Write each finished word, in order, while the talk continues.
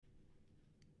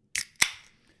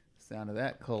Sound of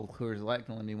that. Cold Coors Light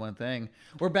can only mean one thing.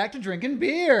 We're back to drinking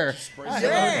beer.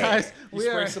 Guys, you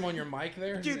spray some on your mic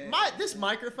there? Dude, this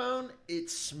microphone, it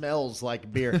smells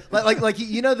like beer. like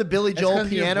you know the Billy Joel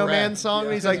Piano Man song?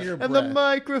 Where he's like, and the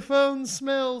microphone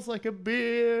smells like a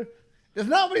beer. That's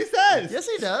not what he says. Yes,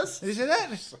 he does. Did you say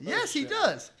that? Yes, he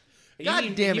does. God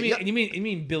God damn it. You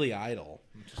mean Billy Idol.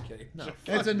 I'm just kidding. No,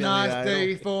 It's a Billy nice Idol.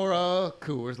 day for a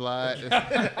Coors Light.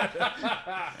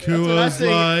 Coors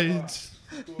Light.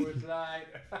 Coors Light.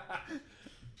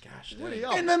 Gosh, What are dang.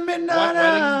 y'all? In the midnight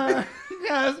hour.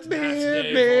 Yes, Nice beer,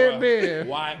 day beer, for a beer.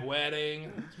 White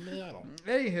wedding. It's Billy Idol.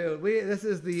 Anywho, this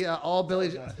is the all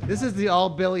Billy. This is the all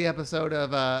Billy episode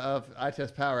of I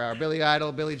Test Power Hour. Billy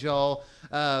Idol, Billy Joel,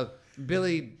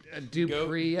 Billy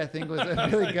Dupree. I think was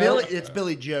Billy Goat. It's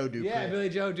Billy Joe Dupree. Yeah, Billy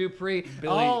Joe Dupree.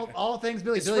 Billy- all things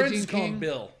Billy. His Billy friends Jean call him King.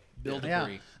 Bill. Bill Yeah.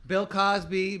 Dupree. Bill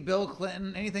Cosby, Bill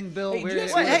Clinton, anything Bill. Hey, weird.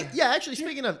 just- Wait, hey, yeah, actually,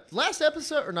 speaking of last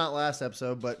episode, or not last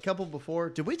episode, but a couple before,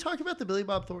 did we talk about the Billy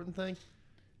Bob Thornton thing?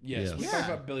 Yes, Yes. we Yeah. talked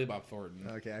about Billy Bob Thornton.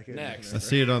 Okay, I couldn't Next. I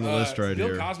see it on the list right Bill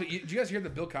here. Cosby. Did you guys hear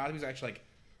that Bill Cosby's actually like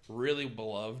really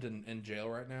beloved in jail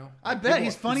right now? I bet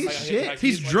he's funny as shit.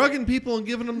 He's like- drugging people and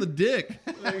giving them the dick.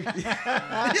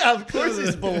 Yeah, of course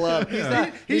he's beloved.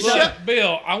 He's Look, shut.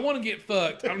 Bill, I want to get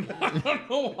fucked. I don't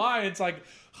know why it's like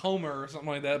Homer or something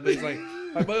like that, but he's like,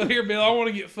 well, here, Bill, I want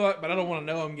to get fucked, but I don't want to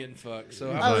know I'm getting fucked.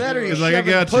 So Either that or he's He's like, I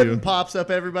shoving got pudding you. pops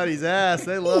up everybody's ass.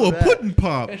 They love Oh, a that. pudding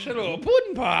pop. I should have a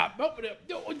pudding pop. Open it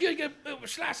up. Get a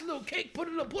slice of little cake, put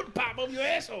a little pudding pop on your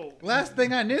asshole. Last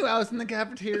thing I knew, I was in the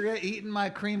cafeteria eating my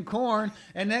cream corn,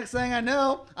 and next thing I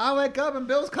know, I wake up and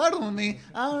Bill's cuddling me.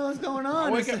 I don't know what's going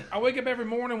on. I wake up every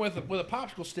morning with a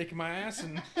popsicle stick in my ass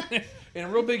and and a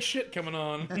real big shit coming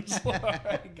on. It's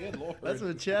like, good lord. That's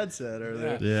what Chad said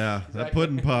earlier. Yeah, that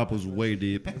pudding pop was way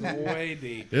deep. Way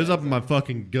deep. It was up in my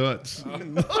fucking guts.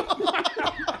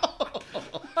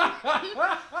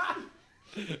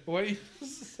 Wait.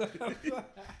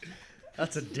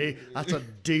 That's a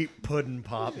deep pudding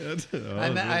pop.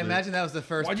 I imagine that was the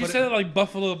first. Why'd you say that like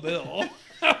Buffalo Bill?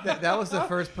 That was the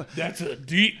first. That's a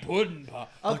deep pudding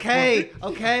pop. Okay.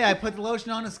 I put the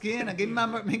lotion on the skin. I give him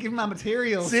my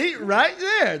materials. See, right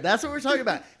there. That's what we're talking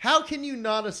about. How can you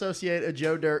not associate a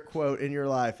Joe Dirt quote in your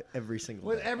life every single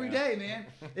With day? every day, man.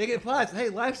 It applies. Hey,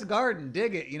 life's a garden.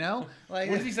 Dig it. You know. Like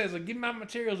What does he say? It's like, give me my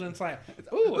materials, and it's like,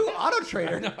 ooh, ooh, Auto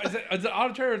Trader. No, is it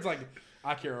Auto Trader? It's like,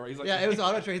 I can't remember. He's like, Yeah, it was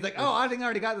Auto Trader. He's like, oh, I think I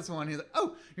already got this one. He's like,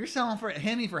 oh, you're selling for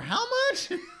Hemi for how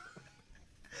much?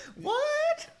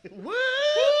 What? What?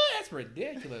 That's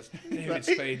ridiculous.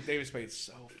 David Spade's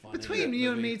so funny. Between in that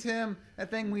you and movie. me, Tim,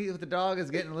 that thing with the dog is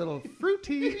getting a little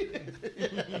fruity.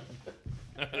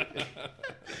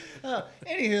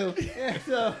 Anywho, yeah,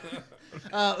 so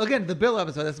again, the Bill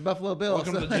episode. That's Buffalo Bill.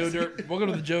 Welcome to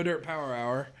the Joe Dirt Power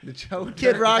Hour. The Joe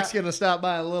Kid Dirt- Rock's going to stop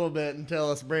by a little bit and tell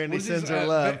us Brandy What is this, sends her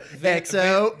love.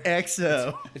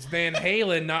 XO. It's Van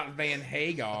Halen, not Van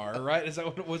Hagar, right? Is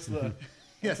that what's the?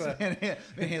 Yes, Van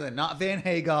Halen, not Van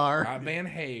Hagar. Not Van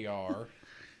Hagar.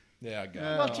 Yeah, I got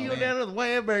Why it. don't you go down to the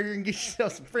Wham-burger and get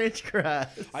yourself some French fries?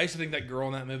 I used to think that girl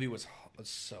in that movie was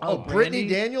so. Oh, hot. Brittany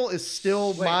Brandy? Daniel is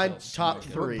still my no, top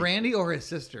smoking. three. Brandy or his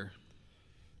sister?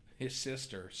 His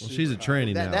sister. Well, she's a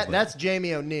tranny now. but- That's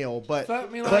Jamie O'Neill, but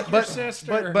Fuck me like your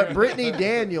sister. but Brittany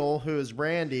Daniel, who is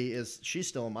Brandy, she's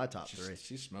still in my top three.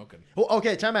 She's smoking. Well,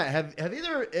 okay, time out. Have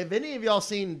any of y'all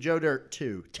seen Joe Dirt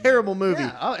 2? Terrible movie.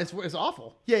 Yeah. Oh, it's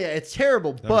awful. Yeah, it's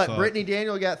terrible. Never But saw it. Brittany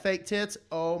Daniel got fake tits.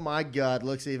 Oh my God,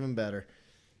 looks even better.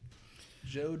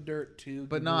 Joe Dirt 2,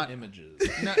 But Google not- images.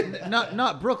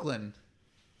 Not Brooklyn,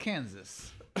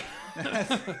 Kansas.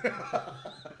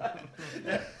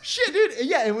 Shit, dude.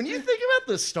 Yeah, and when you think about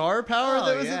the star power Oh,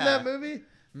 that was in yeah. that movie,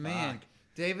 Man,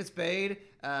 David Spade,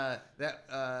 the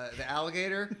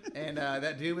alligator, and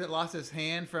that dude that lost his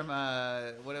hand from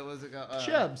what was it called?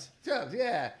 Chubbs. Chubbs,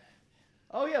 yeah.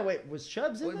 Oh yeah, wait, was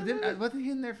Chubbs in that movie? Wasn't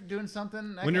he in there doing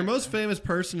something? When your most famous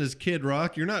person is Kid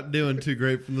Rock, you're not doing too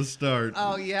great from the start.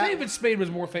 Oh yeah, David Spade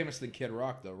was more famous than Kid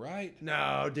Rock, though, right?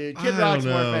 No, dude. Kid I Rock's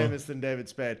don't more know. famous than David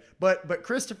Spade. But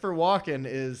Christopher Walken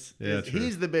is Yeah, true.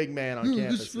 he's the big man on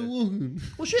campus. Christopher Walken.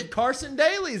 Well, shit, Carson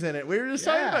Daly's in it. We were just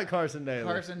talking Yeah. about Carson Daly.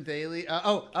 Carson Daly.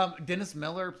 Dennis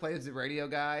Miller plays the radio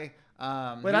guy.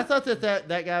 Wait, I thought that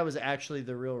guy was actually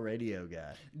the real radio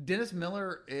guy. Dennis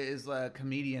Miller is a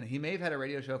comedian. He may have had a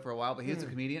radio show for a while, but he's a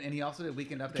comedian, and he also did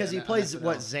Weekend Update. Because he on plays, SNL.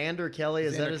 what, Xander Kelly?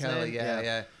 Is that Xander his Kelly, name?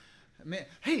 yeah. Man,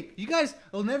 hey, you guys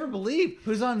will never believe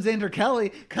who's on Xander Kelly.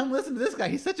 Come listen to this guy.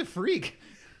 He's such a freak.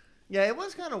 Yeah, it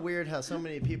was kind of weird how so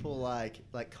many people like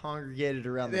congregated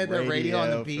around They had the the radio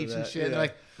on the for beach that. and shit. Yeah. They're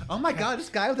like, oh my god, this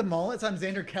guy with the mullet's on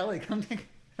Xander Kelly. Come take.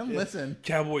 Come listen.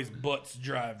 Cowboys' butts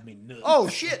drive me nuts. Oh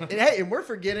shit! And, hey, and we're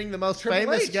forgetting the most Triple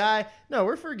famous H. guy. No,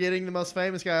 we're forgetting the most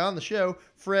famous guy on the show,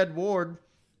 Fred Ward,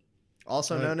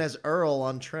 also known as Earl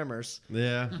on Tremors.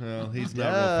 Yeah, well, he's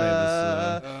not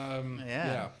real famous.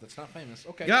 Yeah, that's not famous.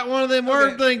 Okay. Got one of them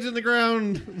worm things in the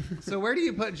ground. So where do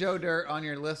you put Joe Dirt on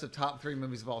your list of top 3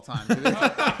 movies of all time?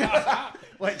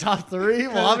 Wait, top 3?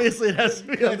 Well, obviously it has to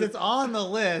be. Because it's on the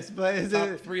list, but is Top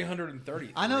it?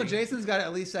 330. I know Jason's got it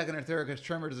at least second or third because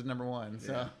Tremors is number 1.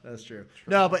 So That's true.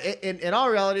 No, but in all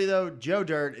reality, though, Joe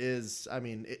Dirt is. I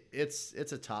mean, it's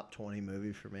a top 20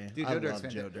 movie for me. Dude, I Joe Dirt's love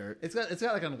fantastic. Joe Dirt. It's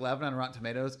got like an 11 on Rotten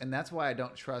Tomatoes, and that's why I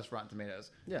don't trust Rotten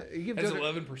Tomatoes. Yeah. You give That's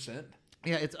Joe Dirt- 11%.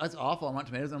 Yeah, it's awful on Rotten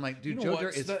Tomatoes. And I'm like, dude, You know Joe what?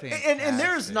 Dirt is So- fantastic. And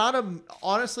there's not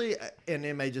honestly, and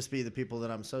it may just be the people that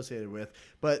I'm associated with,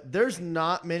 but there's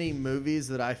not many movies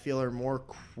that I feel are more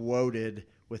quoted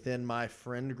within my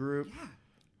friend group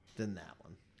than that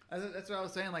one. That's what I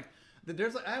was saying. Like,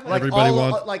 there's I have Like Everybody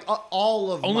all, wants- like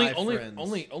all of my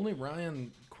friends. Only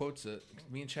Ryan quotes it.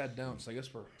 Me and Chad don't. So I guess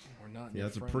we're not. Yeah,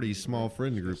 that's a friends. pretty small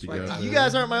friend group you got. You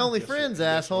guys aren't my only friends,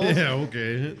 assholes. Yeah,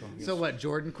 okay. So what?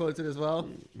 Jordan quotes it as well.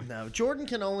 No, Jordan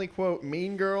can only quote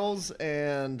Mean Girls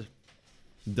and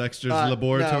Dexter's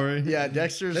Laboratory. No, yeah,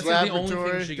 Dexter's That's the only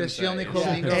Laboratory. thing she can Does she say. only quote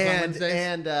Yeah, Mean Girls on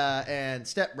Wednesdays? and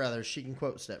Step Brothers. She can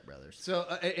quote Step Brothers. So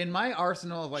in my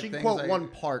arsenal of like She can things, quote one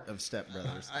part of Step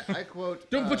Brothers. I quote.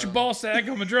 Don't put your ball sack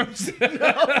on my drumstick.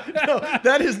 No,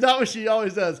 that is not what she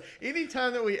always does.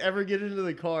 Anytime that we ever get into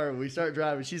the car and we start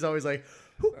driving, she's always like,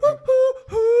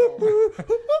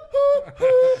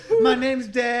 My name's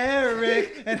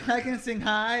Derek, and I can sing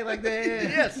high like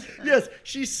this. yes.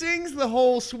 She sings the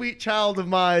whole "Sweet Child of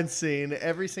Mine" scene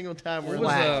every single time we're in the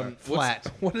car. Flat.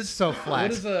 What is so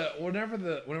flat? What is whenever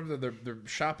they're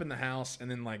shopping the house and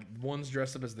then like one's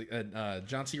dressed up as the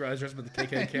John C. Reilly's dressed up as the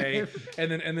KKK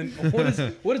and then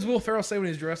what does Will Ferrell say when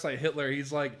he's dressed like Hitler?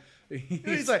 He's like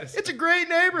 "It's a great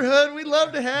neighborhood. We'd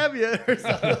love to have you," or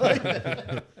something like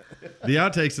that. The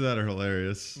outtakes of that are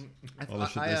hilarious. All the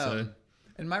shit they say.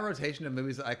 In my rotation of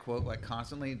movies that I quote like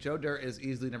constantly, Joe Dirt is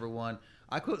easily number 1.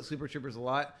 I quote Super Troopers a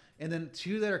lot, and then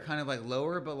 2 that are kind of like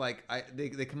lower, but like they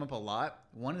come up a lot.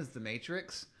 One is The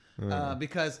Matrix,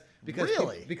 because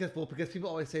Really? because people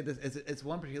always say this. It's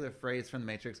one particular phrase from The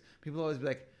Matrix. People always be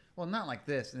like, "Well, not like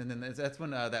this," and then that's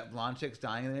when that blonde chick's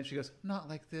dying, and then she goes, "Not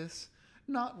like this."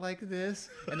 Not like this,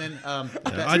 and then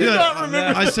I do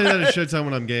that. I say that at showtime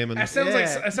when I'm gaming. It sounds like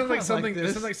something. this.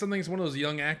 It sounds like something's one of those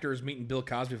young actors meeting Bill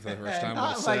Cosby for the first time.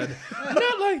 Not Would like- have said,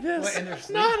 "Not like this. What, in their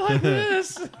sleep? Not like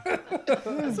this."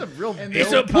 That's a real.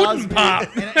 It's a pudding pop.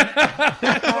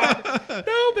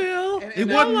 No, Bill. It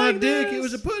wasn't my dick. It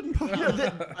was a pudding pop.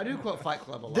 I do quote Fight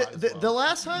Club a lot. The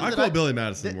last time I that quote Billy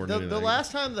Madison more than the anything.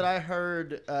 last time that I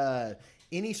heard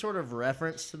any sort of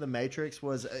reference to the Matrix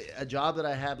was a job that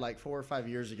I had like 4 or 5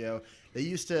 years ago. They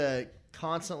used to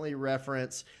constantly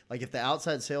reference, like, if the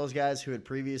outside sales guys who had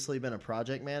previously been a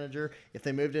project manager, if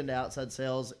they moved into outside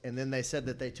sales and then they said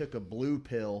that they took a blue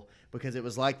pill because it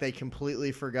was like they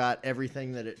completely forgot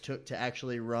everything that it took to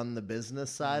actually run the business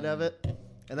side of it.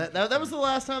 And that was the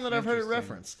last time that I've heard it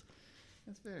referenced.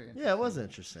 That's very interesting. Yeah, it was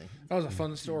interesting. That was a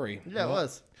fun story. Yeah, it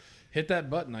was. Hit that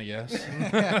button, I guess.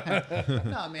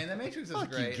 No, man, The Matrix is Fuck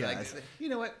you great. Like, guys. you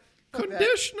know what? Fuck that.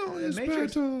 Conditional The is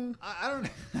Matrix, better.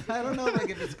 I don't know like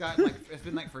if it's got like it's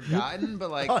been like forgotten,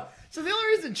 but like So the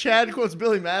only reason Chad quotes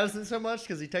Billy Madison so much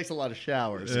because he takes a lot of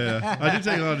showers. Yeah, I do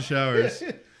take a lot of showers.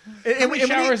 How many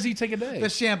showers do you take a day? the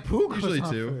shampoo goes Usually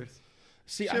on 2. first.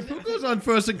 See, Shampoo goes on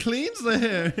first and cleans the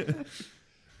hair.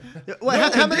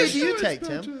 Well, how many do you take,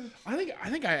 Tim? I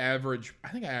think I average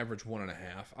 1.5.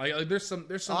 Like there's some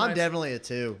I'm nights, definitely a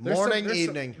 2. there's Morning, some,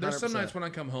 evening. There's some 100%. nights when I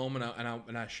come home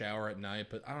and I shower at night,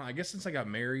 but I don't know. I guess since I got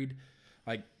married,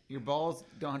 like Your balls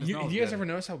don't have to smell you guys good. ever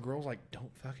notice how girls like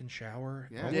don't fucking shower?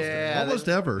 Yeah. Yeah, Almost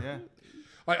ever. Yeah.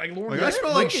 Like Lauren. Like, I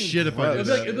smell like shit if I do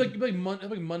It'd that. be like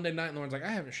Monday night, and Lauren's like, I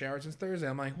haven't showered since Thursday.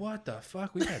 I'm like, what the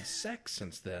fuck? We've had sex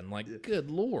since then. Like, good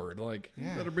lord. Like,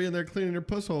 Better be in there cleaning your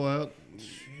puss hole out.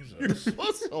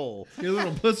 Pusshole. Your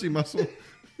little pussy muscle.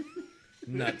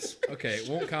 nuts. Okay,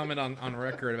 won't comment on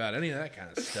record about any of that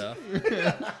kind of stuff.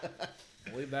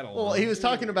 Leave that alone. Well, he was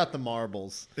talking about the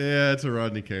marbles. Yeah, it's a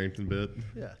Rodney Carrington bit.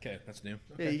 Yeah. Okay, that's new.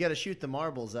 Yeah, you got to shoot the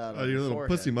marbles out. Oh, on your the little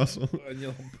forehead. pussy muscle. And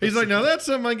you'll- He's like, now that's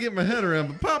something I get my head around,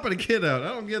 but popping a kid out, I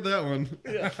don't get that one.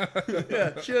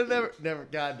 Yeah, should have never.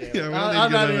 Goddamn. Yeah, we don't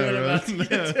I'm need to not go even down that about to road.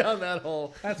 get down that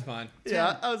hole. that's fine.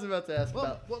 Yeah, I was about to ask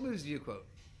about. What movies do you quote?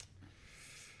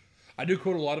 I do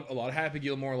quote a lot of Happy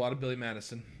Gilmore, a lot of Billy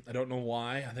Madison. I don't know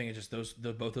why. I think it's just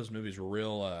both those movies were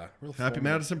real Happy formative-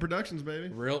 Madison Productions, baby.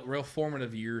 real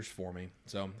formative years for me.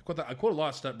 So I quote a lot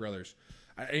of Step Brothers.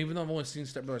 Even though I've only seen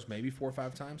Step Brothers maybe 4 or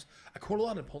 5 times, I quote a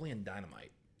lot of Napoleon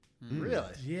Dynamite. Really?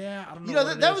 Yeah, I don't know. You know,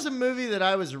 what that was a movie that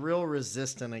I was real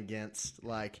resistant against,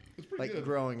 like good.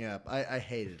 growing up. I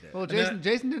hated it. Well,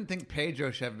 Jason didn't think Pedro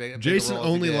should have big. Jason role as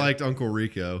he only did. liked Uncle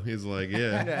Rico. He's like,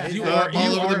 yeah, You all are- you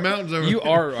over are- the mountains over You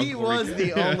there. are. He Uncle was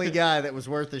Rico. the only guy that was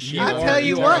worth a shit. I are- tell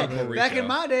you you are what, Uncle back Rico. in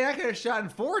my day, I could have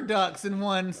shot 4 ducks in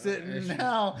one sitting.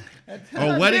 Now,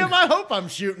 Oh, wedding! Damn, I hope I'm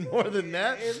shooting more than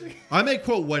that. I may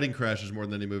quote Wedding Crashers more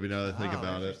than any movie now that I think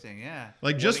about it. Interesting, yeah.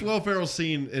 Like just Will Ferrell's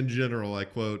scene in general, I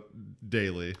quote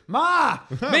daily. Ma,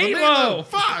 Meatloaf!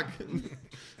 Fuck!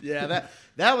 Yeah,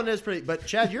 that one is pretty. But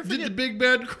Chad, you're Did the forgetting. big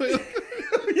bad quail?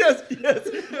 yes.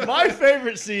 My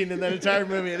favorite scene in that entire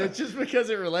movie, and it's just because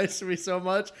it relates to me so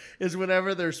much, is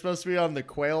whenever they're supposed to be on the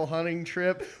quail hunting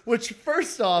trip. Which,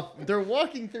 first off, they're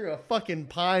walking through a fucking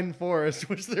pine forest,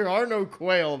 which there are no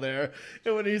quail there.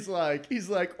 And when he's like,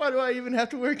 why do I even have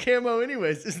to wear camo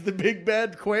anyways? Is the big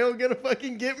bad quail gonna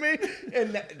fucking get me?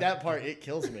 And that part, it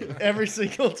kills me every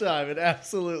single time. It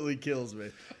absolutely kills me.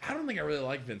 I don't think I really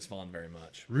like Vince Vaughn very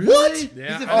much. What?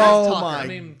 Yeah, He's a I- fast Oh talker. my I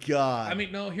mean- god! I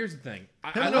mean, no. Here's the thing.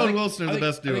 Him and Owen Wilson are the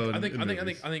best duo I in think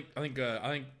movies.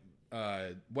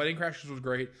 Wedding Crashers was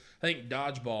great. I think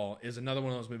Dodgeball is another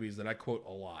one of those movies that I quote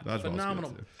a lot. Dodgeball's Phenomenal,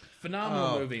 good, too. phenomenal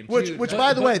Oh, movie. Which, Dude,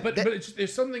 by the way, but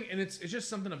there's something, and it's just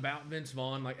something about Vince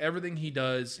Vaughn. Like everything he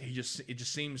does, it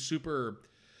just seems super.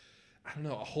 I don't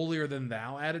know, a holier than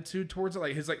thou attitude towards it.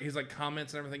 Like his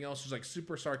comments and everything else is like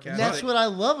super sarcastic. that's what I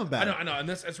love about it. I know, and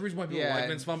that's the reason why people Yeah. like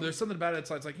Vince Vaughn. But there's something about it.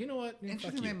 It's like you know what? Yeah,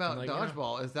 Interesting fuck thing you. about Like, you know.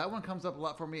 Dodgeball is that one comes up a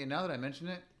lot for me, and now that I mention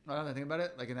it, now that I think about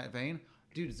it, like in that vein,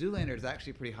 dude, Zoolander is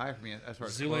actually pretty high for me as far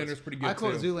as Zoolander's quotes. pretty good, I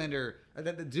quote too. Zoolander.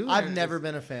 The Zoolander I've never is-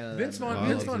 been a fan of Vince that. Vaughn. I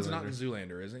Vince love Vaughn's Zoolander. not in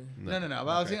Zoolander, is he? No. But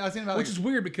I was thinking about Which like, is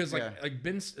weird because Yeah. like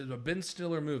a Ben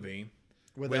Stiller movie.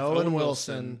 with with Owen Owen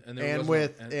Wilson, Wilson, and there and was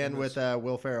with no- and with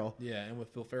Will Ferrell. Yeah, and with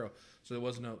Phil Ferrell. So there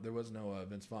was no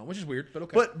Vince Vaughn, which is weird, but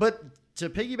okay. But to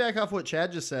piggyback off what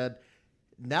Chad just said,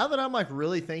 now that I'm like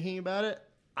really thinking about it,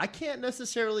 I can't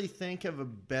necessarily think of a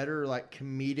better like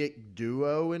comedic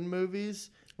duo in movies.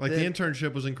 Like than- the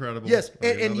internship was incredible. Yes,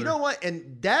 Like and you another- know what?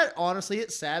 And that honestly,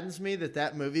 it saddens me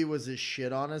that movie was as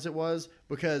shit on as it was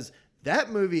because that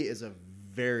movie is a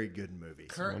very good movie,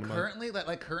 currently,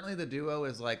 currently the duo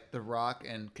is like The Rock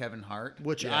and Kevin Hart.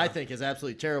 which Yeah. I think is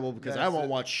absolutely terrible because I That's won't it.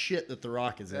 watch shit that The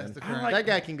Rock is That's in. the current- That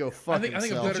guy can go fuck I think a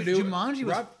himself. better dude. Jumanji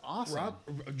was awesome.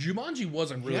 Jumanji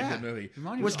was a really Yeah. good movie.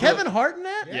 Jumanji was was Kevin Hart in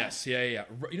that? Yes, yeah.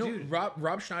 You know, Dude.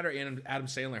 Rob Schneider and Adam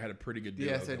Sandler had a pretty good duo.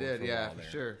 Yes, they going did. for a Yeah, while for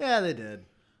there. sure. Yeah, they did.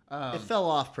 It fell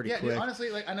off pretty Yeah, quick. dude, honestly,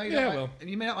 like I know you Yeah, don't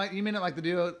like, you may not like the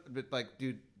duo, but like,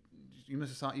 dude, you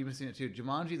must have seen it too.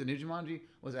 Jumanji, the new Jumanji,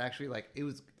 was actually like it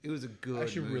was a good,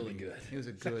 Actually movie. really good. It was a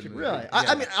It's good actually movie. Really? Yeah.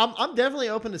 I mean, I'm definitely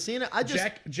open to seeing it. I just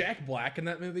Jack Black in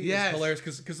that movie Yes. is hilarious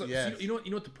because Yes. you know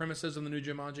what the premise is in the new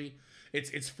Jumanji.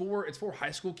 It's for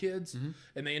high school kids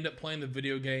and they end up playing the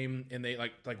video game and they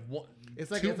like one.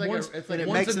 It's like- two- it's like a- one's- it's like it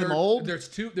one's makes a them nerd- old? There's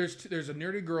a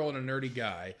nerdy girl and a nerdy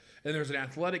guy and there's an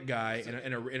athletic guy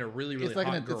and a really It's like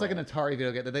hot girl. it's like an Atari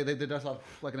video game. They dust off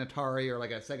like an Atari or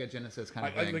like a Sega Genesis kind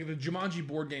of thing. like the Jumanji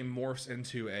board game morphs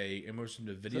into a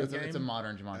video So game. it's a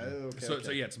modern Jumanji. okay,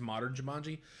 So yeah, it's modern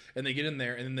Jumanji, and they get in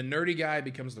there, and then the nerdy guy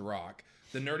becomes The Rock.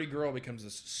 The nerdy girl becomes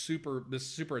this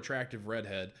super attractive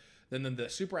redhead. Then the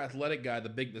super athletic guy,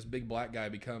 this big black guy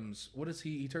becomes what is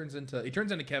he? He turns into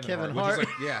Kevin Hart. Which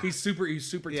is like, Yeah. he's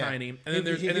super Yeah. tiny. And then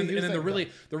He- he was the like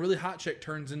really hot chick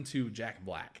turns into Jack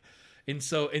Black. And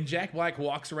Jack Black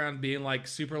walks around being like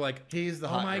super like He's the oh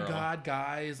hot my girl. god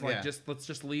guys like Yeah. let's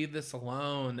just leave this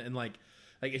alone and like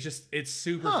it's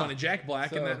super funny. Jack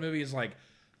Black in So- that movie is like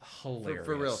hilarious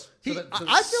for real. he, So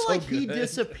I feel like he good.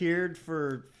 disappeared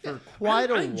for quite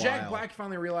a I while. think Jack Black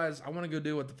finally realized I want to go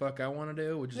do what the fuck I want to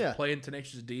do, which is Yeah. play in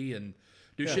Tenacious D and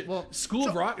do Yeah. shit. Well, School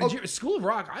of Rock. School of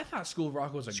Rock. I thought School of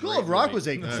Rock was a School great of Rock movie. was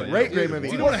a Yeah. great Dude, movie.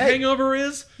 Do you know what a Hey, hangover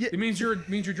is? Yeah. It means you're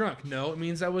drunk. No, it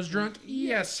means I was drunk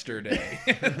yesterday.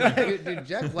 dude,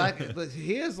 Jack Black,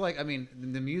 he is like, I mean,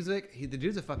 the music, the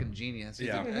dude's a fucking genius. He's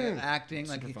Yeah. like, acting,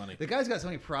 like, Super funny. the guy's got so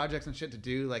many projects and shit to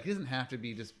do. Like, he doesn't have to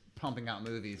be just pumping out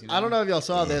movies. You know? I don't know if y'all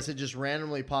saw this. It just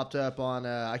randomly popped up on,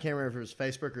 I can't remember if it was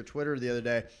Facebook or Twitter the other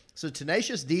day. So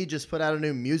Tenacious D just put out a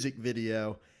new music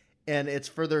video, and it's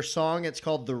for their song. It's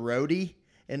called The Roadie,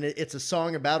 and it's a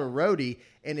song about a roadie,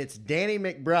 and it's Danny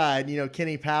McBride, you know,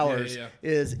 Kenny Powers, Yeah.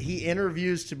 is he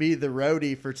interviews to be the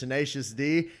roadie for Tenacious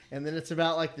D, and then it's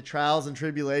about, like, the trials and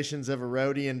tribulations of a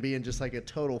roadie and being just, like, a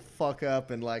total fuck up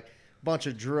and, like, bunch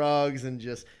of drugs and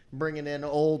just bringing in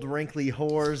old wrinkly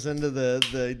whores into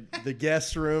the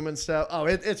guest room and stuff. Oh,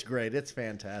 it's great. It's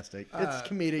fantastic. It's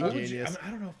comedic genius. I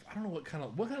don't know what kind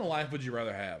of life would you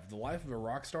rather have? The life of a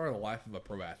rock star or the life of a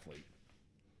pro athlete?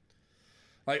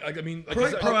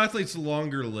 Pro athletes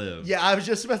longer live. Yeah, I was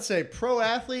just about to say, pro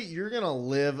athlete, you're gonna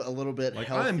live a little bit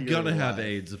healthier. I'm gonna have life.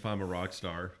 AIDS if I'm a rock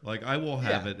star. Like I will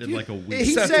have it in like a week.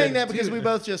 He's saying that because we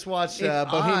both just watched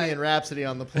Bohemian Rhapsody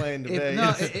on the plane to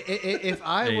Vegas. If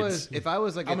I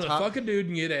was like I'm a gonna top, fuck a dude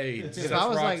and get AIDS. if I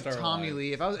was like Tommy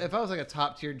Lee, if I was like a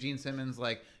top tier Gene Simmons,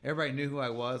 like everybody knew who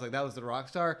I was, like that was the rock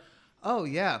star. Oh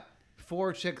yeah.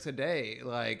 4 chicks a day,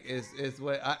 like is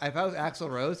what if I was Axl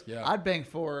Rose, I'd bang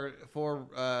four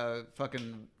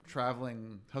fucking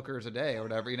traveling hookers a day or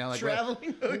whatever, you know, like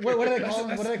traveling hookers. What do they call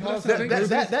them? What do they call them?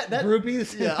 That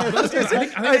Groupies. Yeah. I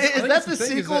think Is that the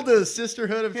thing sequel to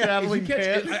Sisterhood of Traveling I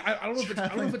Pants?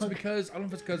 don't know if it's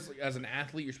because like, as an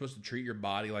athlete you're supposed to treat your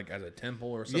body like as a temple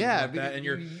or something like that, and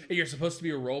you're supposed to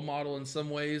be a role model in some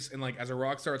ways, and like as a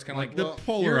rock star it's kind of like the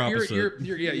polar opposite.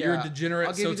 You're a degenerate.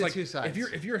 I'll give so you it's the like two sides.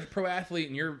 if you're a pro athlete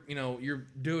and you're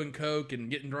doing coke and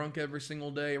getting drunk every single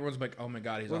day, everyone's like, oh my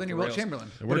god, he's Well, off then the you're Wilt rails. Chamberlain.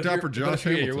 It worked out for Josh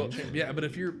Hamilton. But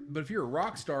if you're a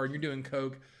rock star and you're doing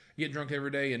coke, you get drunk every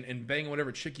day and bang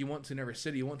whatever chick you want to in every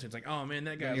city you want to, it's like, oh man,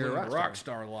 that guy's living a rock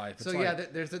star life. It's So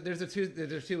like,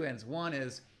 there's two ends. One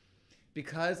is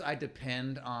because I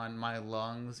depend on my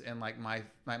lungs and like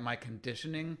my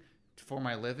conditioning for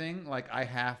my living, like I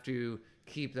have to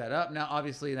keep that up. Now,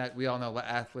 obviously, that we all know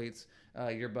athletes.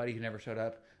 Your buddy who never showed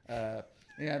up.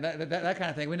 Yeah, that kind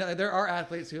of thing. We know there are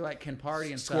athletes who like can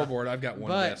party and scoreboard. stuff. I've got one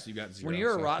But guess. You got 0. When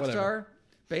you're a so rock whatever. star,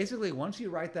 basically once you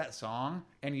write that song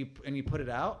and you put it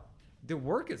out, the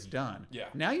work is done. Yeah.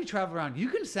 Now you travel around. You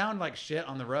can sound like shit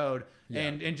on the road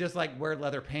and just like wear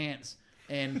leather pants.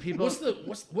 And people,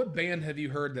 what band have you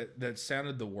heard that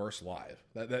sounded the worst live?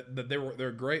 That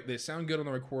they're great. They sound good on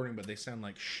the recording, but they sound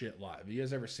like shit live. Have you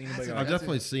guys ever seen anybody? I've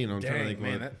definitely seen. I'm trying to think.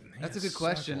 Man, that's a good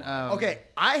question. Okay,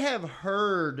 I have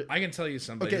heard. I can tell you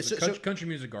somebody. Okay, Okay, country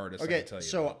music artist. Okay, I can tell you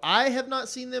so about. I have not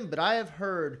seen them, but I have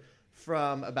heard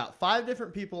from about 5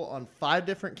 different people on 5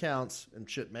 different counts, and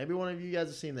shit, maybe one of you guys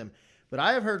have seen them. But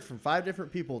I have heard from 5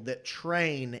 different people that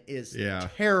Train is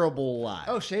terrible live.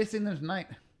 Oh, Shay's seen them tonight.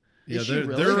 Is she they're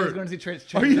really? Going to see Train.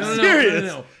 Are you serious?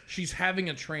 No. She's having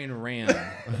a train ran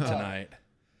tonight.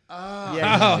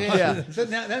 Yeah. So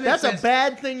now, that makes That's sense. a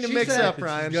bad thing to She mix said- up,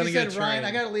 Ryan. gonna She get said, a Ryan,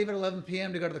 train. I got to leave at 11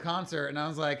 p.m. to go to the concert. And I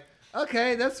was like,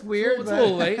 okay, that's weird. It's a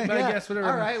little late, but I guess whatever.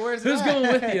 All right, where's who's that?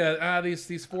 going with you?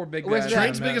 These 4 big Where's guys. that?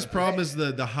 Train's biggest problem is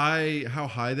the how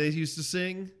high they used to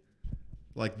sing.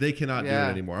 Like they cannot do it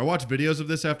anymore. I watched videos of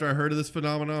this after I heard of this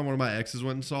phenomenon. One of my exes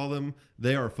went and saw them.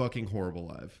 They are fucking horrible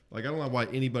live. Like I don't know why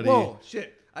anybody. Whoa,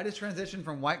 shit. I just transitioned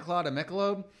from White Claw to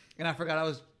Michelob, and I forgot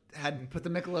I had put the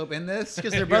Michelob in this.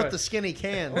 Because they're both the skinny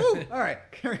cans. Ooh, all right,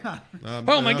 carry on.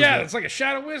 Oh my god, it's like a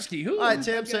shot of whiskey. Who? All right,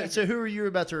 Tim. So who are you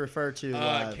about to refer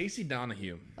to? Casey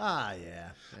Donahue. Yeah.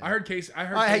 I heard Casey. All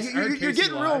right, you're Casey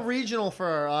getting real live. regional for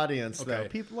our audience, though.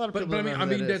 Okay. A lot of people. But I don't mean, know I'm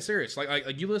who being that dead is. serious.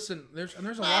 Like you listen. There's a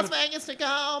lot Las of. Vegas took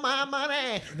all my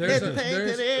money. There's Didn't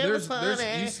think that it was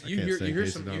funny. you can't hear stand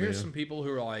Casey some Donahue. people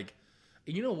who are like,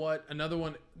 you know what? Another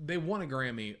one. They won a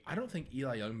Grammy. I don't think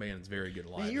Eli Young Band is very good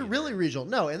live. You're either. really regional.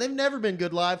 No, and they've never been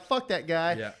good live. Fuck that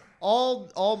guy. Yeah.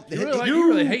 You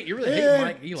really hate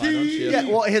Mike Eli, don't you? Yeah,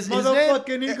 well, his name.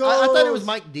 Motherfucking I Eagles. thought it was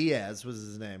Mike Diaz was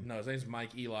his name. No, his name's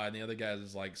Mike Eli, and the other guy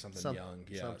is like something young.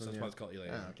 Yeah, something that's young. why it's called Eli.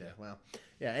 Oh, Young. okay, well,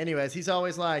 yeah. Anyways, he's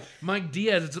always like, Mike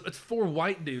Diaz. It's 4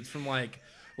 white dudes from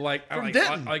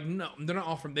Denton. no, they're not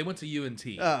all from. They went to UNT.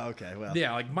 oh, okay, well,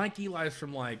 Yeah, like Mike Eli's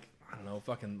from like I don't know,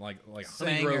 fucking like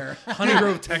Sanger.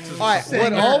 Honeygrove, Texas. All right,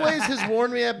 what always has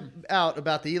warned me out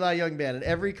about the Eli Young Band at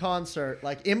every concert,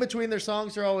 like in between their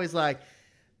songs, they're always like,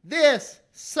 "This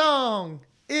song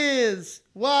is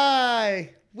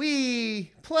why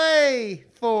we play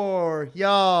for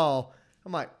y'all."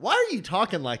 I'm like, why are you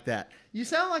talking like that? You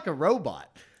sound like a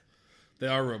robot. They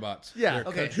are robots. Yeah, They're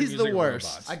okay, country he's the music worst.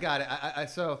 robots. I got it.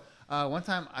 So one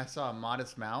time I saw a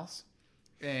Modest Mouse,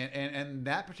 and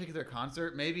that particular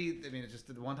concert, it's just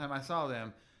the one time I saw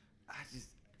them,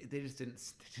 they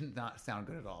did not sound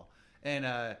good at all. And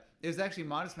it was actually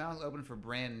Modest Mouse opened for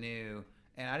Brand New,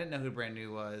 and I didn't know who Brand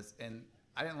New was, and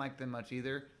I didn't like them much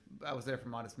either. I was there for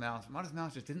Modest Mouse. Modest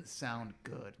Mouse just didn't sound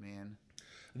good, man.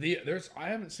 I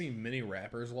haven't seen many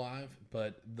rappers live,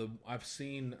 but I've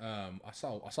seen I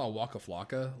saw Waka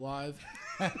Flocka live.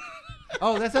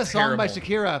 Oh, that's that song by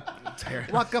Shakira.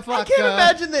 Terrible. Waka Flocka. I can't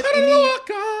imagine that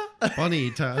any.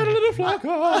 funny time.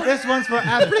 This one's for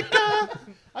Africa.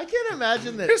 I can't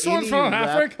imagine that. This any one's from rap-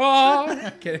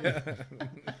 Africa.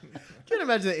 Can't can't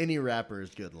imagine that any rapper is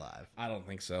good live. I don't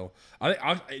think so.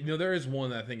 There is one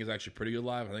that I think is actually pretty good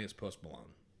live. I think it's Post Malone.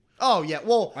 Oh yeah,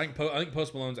 well, I think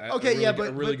Post Malone's okay, a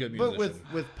really good musician.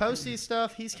 But with Posty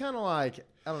stuff, he's kind of like,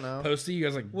 I don't know. Posty, you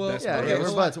guys like best Yeah, buddies?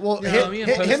 we're buds. Well, Yeah, me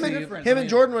and Posty- him and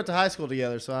Jordan went to high school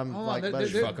together, so I'm Hold like, on,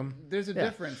 buddies. Fuck 'em. there's a Yeah.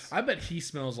 difference. I bet he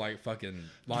smells like fucking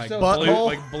like So-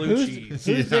 Butthole? blue cheese.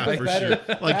 Whose dick Yeah, was for better?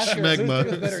 sure. Like Ask her, whose dick schmegma.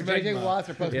 was better, JJ Schmegma. Watts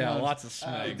or Post Yeah, Malone? lots of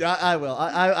smeg. I will.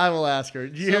 I will ask her.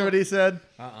 Did you hear what he said?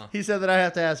 Uh-uh. He said that I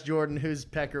have to ask Jordan whose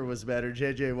pecker was better,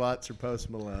 JJ Watts or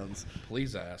Post Malone's.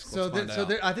 Please ask. So, Let's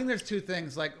find out. I think there's two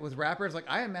things. Like with rappers, like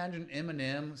I imagine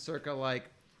Eminem circa like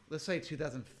let's say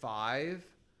 2005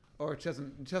 or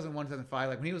 2001, 2005.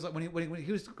 Like when he was like when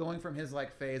he was going from his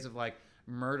like phase of like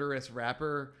murderous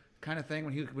rapper kind of thing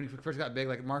when he first got big,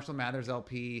 like Marshall Mathers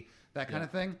LP, that kind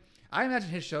of thing. I imagine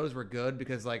his shows were good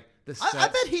because like the sets, I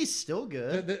bet he's still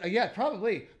good. yeah,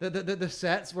 probably the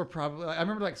sets were probably. I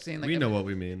remember like seeing like We know what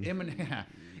we mean.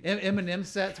 Eminem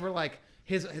sets were like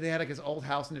they had like his old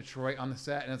house in Detroit on the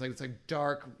set, and it's like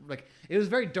dark, like it was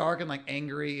very dark and like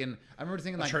angry. And I remember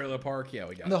thinking like Trailer Park. Yeah,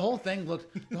 we got the whole thing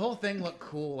looked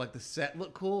cool, like the set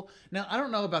looked cool. Now I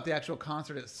don't know about the actual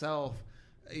concert itself.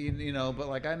 You know, but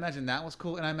like I imagine that was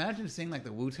cool, and I imagine seeing like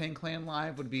the Wu-Tang Clan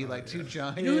live would be like too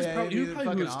giant. You know who's probably who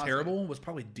was terrible was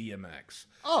probably DMX.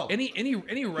 Oh. any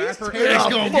rapper. Any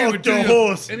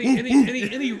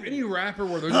rapper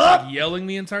where they're just like yelling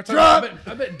the entire time.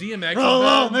 I bet DMX.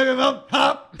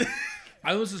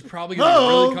 I know this is probably gonna be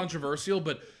really controversial,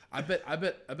 but I bet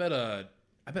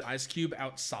Ice Cube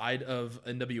outside of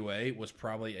NWA was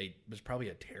probably a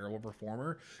terrible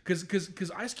performer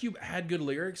because Ice Cube had good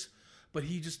lyrics, but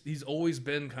he's always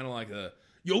been kind of like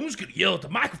yo, I'm just gonna yell at the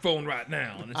microphone right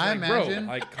now. And it's I like, imagine-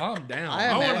 bro, like calm down.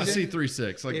 I want to imagine- see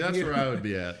 3-6. Like If that's you- where I would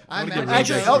be at. I I wanna get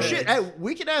imagine- real Actually, big. shit, hey,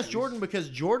 we could ask Jordan because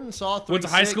Jordan saw 3-6. Went to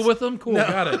high school with him? Cool,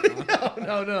 got it.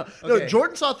 No. Okay.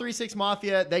 Jordan saw 3-6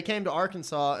 Mafia. They came to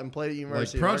Arkansas and played at Like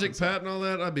University Project of Arkansas. Pat and all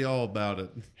that, I'd be all about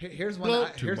it. Here's one. Well,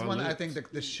 Here's to my one that I lips.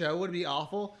 think the show would be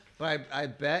awful, but I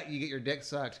bet you get your dick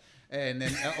sucked, and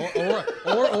then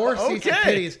or see some Okay.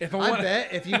 titties. If I I wanna-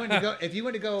 bet if you went to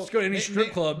go, Let's go to any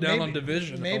strip club down on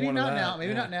Division if I Maybe wanted not that. now.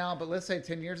 Maybe Yeah. not now. But let's say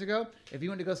 10 years ago, if you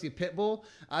went to go see Pitbull,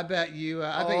 I bet you.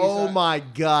 Oh my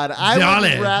God. I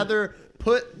Darling. would rather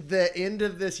put the end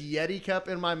of this Yeti cup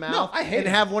in my mouth I hate and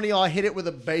it. have one of y'all hit it with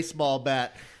a baseball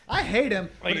bat. I hate him,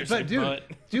 Like you're but saying butt.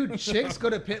 dude, chicks go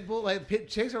to Pitbull. Like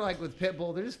chicks are like with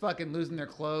Pitbull, they're just fucking losing their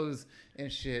clothes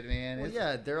and shit, man. Well, It's-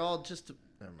 yeah, they're all just...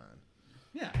 Never mind.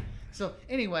 yeah. So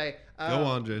anyway, Go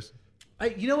on, Jason.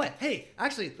 You know what? Hey,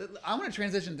 actually, I want to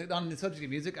transition on the subject of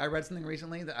music. I read something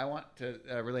recently that I want to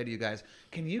relay to you guys.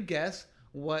 Can you guess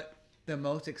what the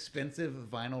most expensive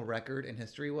vinyl record in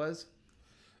history was?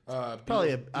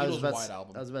 Probably I was Beatles' White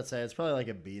Album. about to say, it's probably like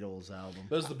a Beatles album.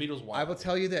 That was the Beatles' White I will Album.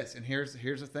 tell you this, and here's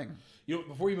the thing. You know,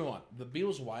 before you move on, the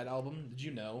Beatles' White Album. Did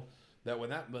you know that when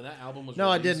that album was No,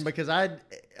 I released, didn't because I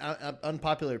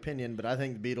unpopular opinion, but I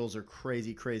think the Beatles are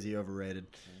crazy overrated.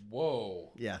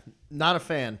 Whoa. Yeah, not a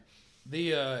fan.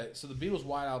 So the Beatles'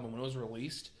 White Album, when it was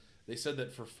released, they said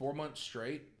that for 4 months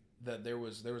straight that there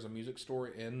was a music store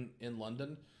in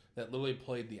London that literally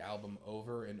played the album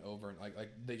over and over, and like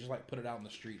they just like put it out in the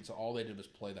street, and so all they did was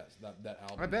play that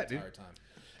album I bet, the entire time.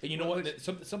 And you know what?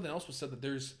 Something else was said that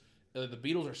there's the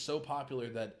Beatles are so popular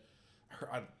that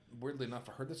weirdly enough,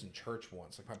 I heard this in church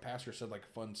once. Like my pastor said, like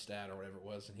a fun stat or whatever it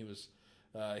was, and he was.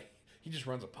 He just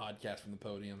runs a podcast from the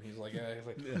podium. He's like,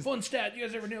 fun stat. You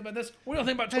guys ever knew about this? What do you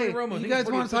think about Tony Romo? You guys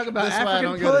want to talk about That's why I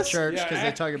African don't go to puss? church Yeah, because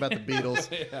they talk about the Beatles.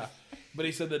 Yeah, but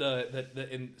he said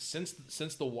that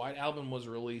since the White Album was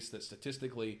released, that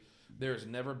statistically there has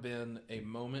never been a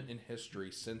moment in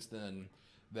history since then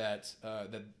that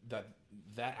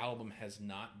that album has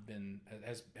not been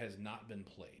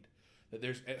played. That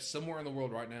there's somewhere in the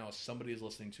world right now somebody is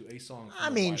listening to a song. From I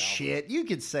the mean, White shit. You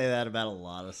could say that about a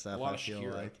lot of stuff. Album. A lot I of feel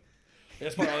Shakira. like.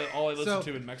 That's probably all I listen So,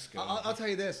 to in Mexico. I'll tell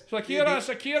you this.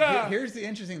 Shakira. Here's the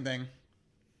interesting thing,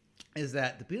 is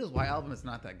that the Beatles' White Album is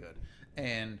not that good,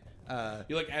 and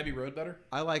You like Abbey Road better?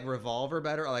 I like Revolver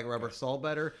better. I like Rubber Soul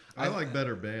better. I like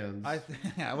better bands.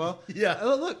 Yeah, well, Yeah.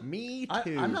 Look, Me I,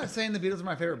 too. I'm not saying the Beatles are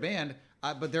my favorite band,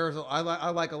 but I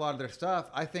like a lot of their stuff.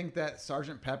 I think that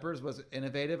Sgt. Pepper's was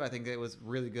innovative. I think it was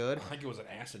really good. I think it was an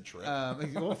acid trip.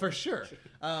 Well, for sure.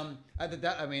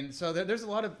 So there's a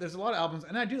lot of albums,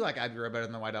 and I do like Abbey Road better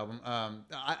than the White Album.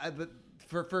 But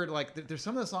for like, there's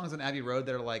some of the songs on Abbey Road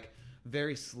that are like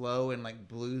very slow and like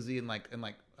bluesy and like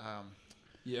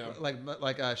yeah.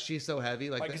 like She's So Heavy,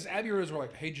 like Because Abbey Roads were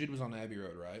like, Hey Jude was on Abbey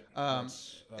Road, right?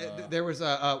 there was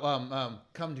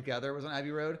Come Together was on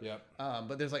Abbey Road. Yep.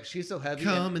 But there's like She's So Heavy.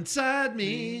 Come inside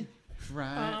me.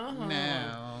 right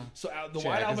now. So the Jack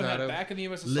White is Album out had of- Back in the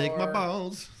USSR. Lick my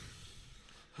balls.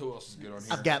 Who else is good on here?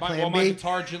 I've got Plan My B.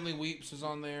 Guitar Gently Weeps is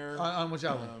on there. On which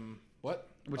album? What?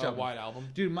 Which album? White Album.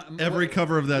 Dude, Every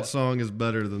cover of that song is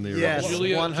better than the Yes. original.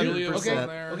 Julia 100%. was on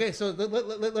there. Okay, so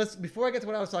let's before I get to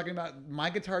what I was talking about, My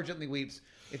Guitar Gently Weeps.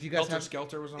 If you guys Helter have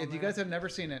Skelter was on if you there. guys have never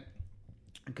seen it,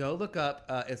 go look up.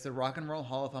 It's the Rock and Roll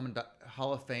Hall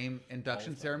of Fame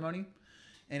induction ceremony,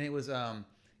 and it was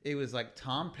like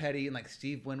Tom Petty and like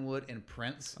Steve Winwood and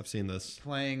Prince I've seen this.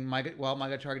 playing While My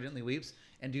Guitar Gently Weeps,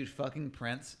 and dude, fucking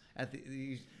Prince at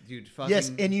the dude, fucking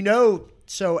Yes, and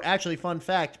so actually, fun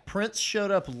fact: Prince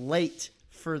showed up late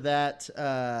for that.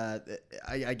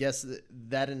 I guess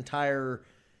that entire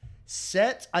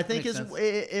set. I think Makes is sense.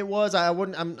 it was.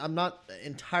 I'm not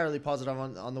entirely positive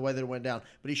on the way that it went down,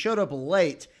 but he showed up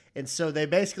late, and so they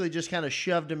basically just kind of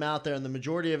shoved him out there. And the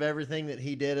majority of everything that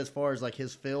he did, as far as like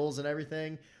his fills and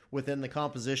everything within the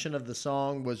composition of the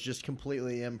song, was just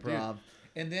completely improv. Dude.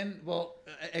 And then, well,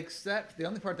 except the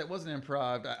only part that wasn't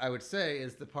improv, I would say,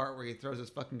 is the part where he throws his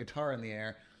fucking guitar in the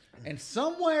air, and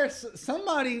somewhere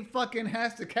somebody fucking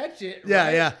has to catch it. Yeah,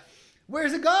 right? yeah.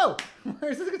 Where's it go?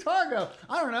 Where's the guitar go?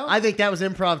 I don't know. I think that was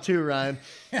improv too, Ryan.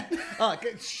 Oh,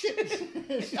 good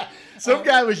shit. Some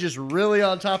guy was just really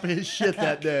on top of his shit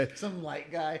that day. Some light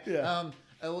guy. Yeah.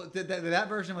 That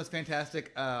version was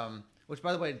fantastic. Which,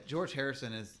 by the way, George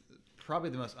Harrison is probably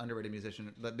the most underrated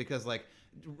musician, but because like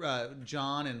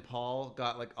John and Paul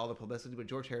got like all the publicity, but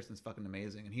George Harrison's fucking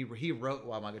amazing, and he wrote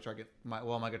While My Guitar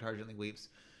Gently Weeps.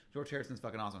 George Harrison's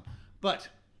fucking awesome. But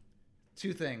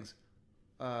two things.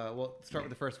 Well, start with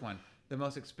the first one. The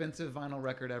most expensive vinyl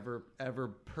record ever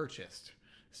purchased.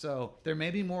 So there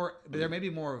may be more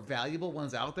valuable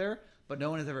ones out there, but no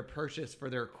one has ever purchased for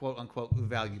their quote unquote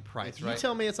value price. If you right?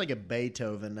 tell me it's like a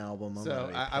Beethoven album, I'm gonna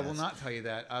be I will pissed. not tell you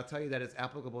that. I'll tell you that it's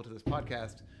applicable to this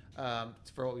podcast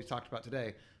for what we talked about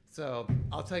today. So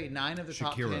I'll tell you 9 of the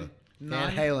top Shakira. 10.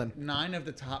 Van Halen. 9 of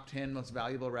the top 10 most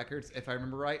valuable records, if I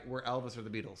remember right, were Elvis or the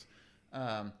Beatles.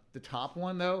 The top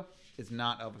one though is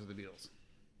not Elvis or the Beatles.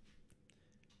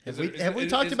 Have we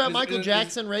talked about Michael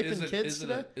Jackson raping kids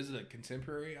today? Is it a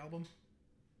contemporary album?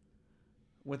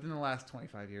 Within the last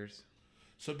 25 years.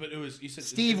 So, but it was you said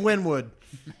Steve Winwood.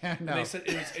 No. They said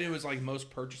it was like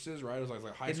most purchases, right? It was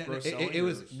like highest gross selling. It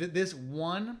was this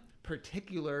one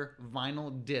particular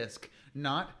vinyl disc,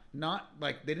 not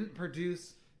like they didn't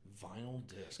produce vinyl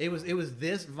disc. It was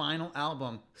this vinyl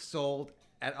album sold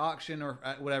at auction or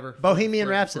at whatever. Bohemian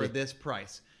Rhapsody. for this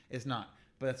price. It's not,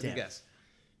 but that's a Damn. guess.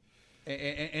 And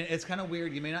it's kind of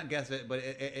weird. You may not guess it, but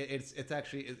it's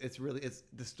actually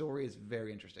the story is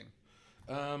very interesting.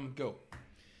 Go.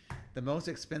 The most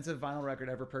expensive vinyl record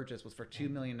ever purchased was for $2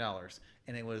 million,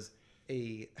 and it was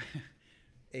a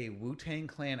Wu-Tang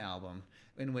Clan album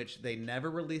in which they never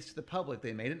released to the public.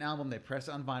 They made an album, they pressed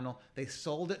it on vinyl, they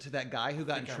sold it to that guy who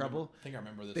got in trouble. I think I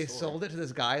remember this. They story. sold it to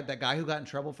that guy who got in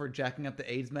trouble for jacking up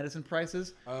the AIDS medicine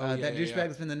prices. Oh, that douchebag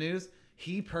that's been in the news.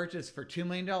 He purchased for $2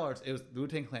 million. It was the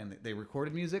Wu-Tang Clan. They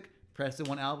recorded music, pressed it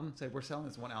one album, said we're selling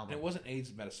this one album. And it wasn't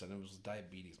AIDS medicine; it was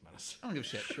diabetes medicine. I don't give a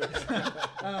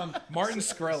shit. Martin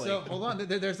Skrelly. So hold on.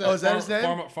 There's a, Oh, is that his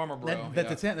name? Farmer Bro.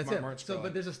 That's it. That's Martin it. So, Skrelly.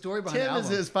 but there's a story behind the Tim is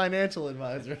album. his financial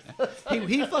advisor.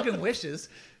 He fucking wishes.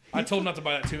 I told him not to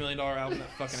buy that $2 million album. That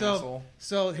fucking asshole.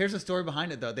 So here's the story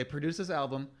behind it, though. They produced this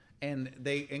album, and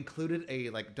they included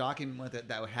a like document with it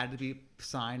that had to be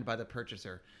signed by the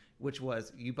purchaser, which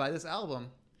was you buy this album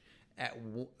at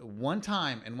one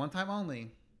time and one time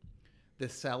only. The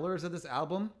sellers of this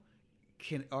album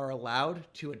are allowed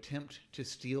to attempt to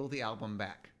steal the album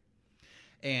back.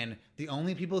 And the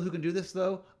only people who can do this,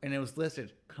 though, and it was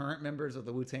listed, current members of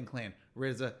the Wu-Tang Clan,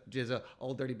 RZA, Jizza,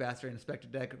 Old Dirty Bastard, Inspector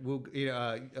Deck,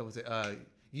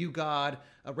 You God,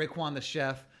 Raekwon the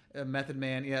Chef, Method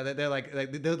Man. Yeah, they're like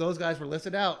those guys were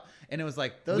listed out, and it was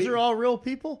like Those are all real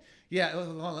people? Yeah,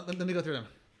 hold on, let me go through them.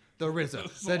 The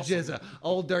RZA, the Jizza,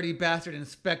 Old Dirty Bastard,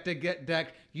 Inspector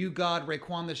Deck, You God,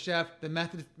 Raekwon the Chef, the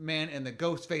Method Man, and the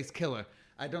Ghostface Killer.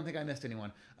 I don't think I missed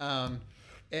anyone. I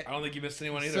don't think you missed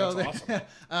anyone either. So That's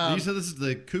awesome. You said this is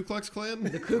the Ku Klux Klan?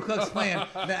 The Ku Klux Klan.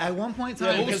 At one point in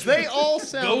time, Because they all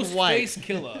sound white. Ghostface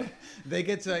Killer. they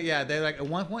get to they're like at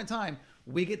one point in time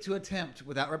we get to attempt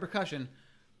without repercussion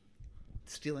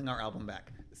stealing our album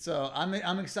back. So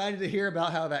I'm excited to hear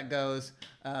about how that goes.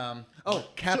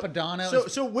 Capadonna.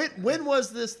 So when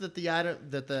was this that the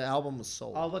album was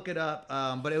sold? I'll look it up.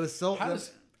 But it was sold. It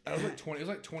was like 20. It was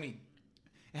like 20.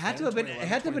 It had to have been. It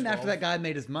had to have been after that guy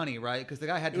made his money, right? Because the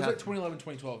guy had It to was have. like 2011,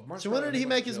 2012. Martin So when Skrelly did he was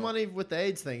make his jail. money with the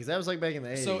AIDS thing? 'Cause that was like back in the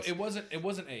 80s. So it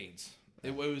wasn't AIDS.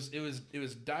 It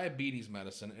was diabetes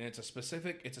medicine, and it's a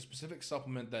specific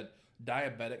supplement that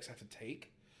diabetics have to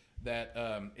take. That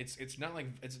it's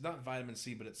not vitamin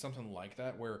C, but it's something like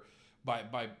that where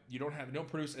by you don't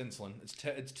produce insulin. It's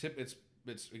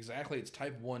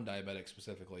type 1 diabetic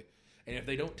specifically, and if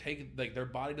they don't take their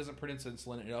body doesn't produce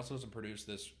insulin, it also doesn't produce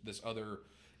this other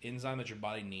enzyme that your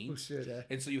body needs. Oh, shit.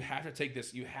 And so you have to take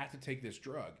this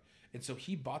drug. And so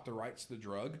he bought the rights to the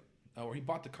drug, or he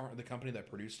bought the company that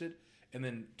produced it, and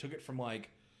then took it from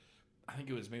I think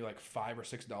it was maybe $5 or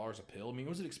 $6 a pill. I mean, it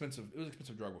was an expensive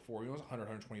drug before. It was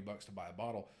 $120 to buy a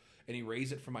bottle, and he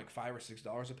raised it from $5 or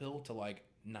 $6 a pill to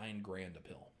 $9,000 a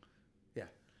pill. Yeah.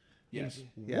 Yes.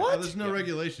 Yeah. What? There's no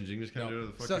regulations. You can just kind of do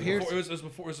the fucking. So here's it was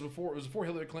before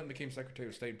Hillary Clinton became Secretary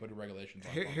of State and put regulations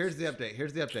on. Here's the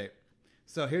update.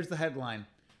 So here's the headline: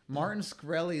 Martin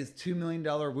Shkreli's $2 million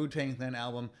Wu-Tang Clan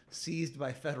album seized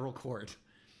by federal court.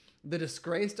 The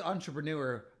disgraced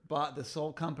entrepreneur bought the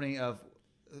sole copy of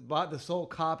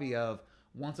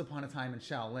Once Upon a Time in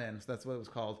Shaolin, so that's what it was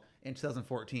called, in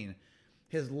 2014.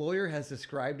 His lawyer has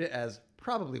described it as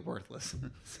probably worthless.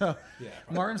 So, Yeah.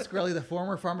 Martin Shkreli, the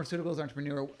former pharmaceuticals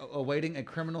entrepreneur awaiting a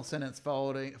criminal sentence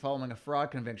following a fraud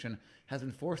conviction, has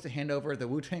been forced to hand over the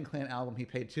Wu-Tang Clan album he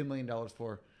paid $2 million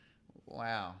for.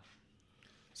 Wow.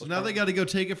 So now they got to go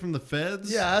take it from the feds.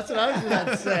 Yeah, that's what I was about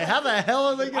to say. How the hell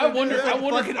are they going to I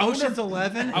wonder Fucking Ocean's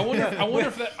 11? I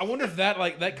wonder if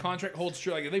that contract holds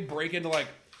true. If they break into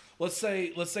let's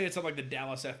say it's at the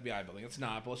Dallas FBI building. It's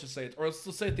not, but let's just say it's, or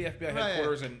let's say at the FBI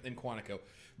headquarters in Quantico.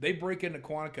 They break into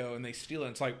Quantico and they steal it.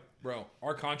 And it's bro,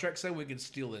 our contract said we can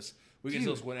steal this. We can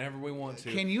steal this whenever we want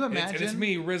to. Can you imagine? And it's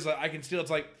me, RZA. I can steal.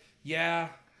 It's yeah.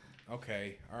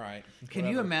 Okay, all right. Can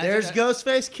you imagine? There's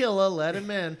Ghostface Killer. Let him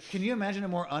in. Can you imagine a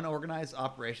more unorganized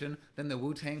operation than the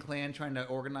Wu-Tang Clan trying to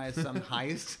organize some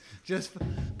heist? Just,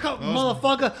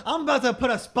 motherfucker, I'm about to put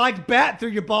a spiked bat through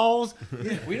your balls.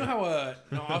 We know how.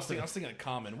 No, I was thinking of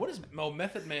Common. What is?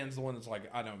 Method Man's the one that's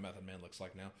I know what Method Man looks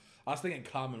like now. I was thinking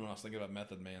Common when I was thinking about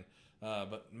Method Man.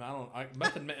 But I don't.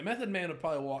 Method Man would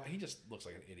probably walk. He just looks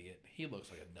like an idiot. He looks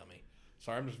like a dummy.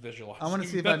 Sorry, I'm just visualizing. I want to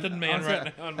see if Method Man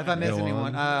right now. If I missed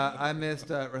anyone. I missed.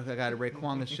 I got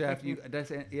Raekwon the chef. Did I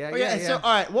say? Yeah. So all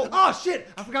right. Well, oh shit!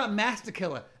 I forgot Master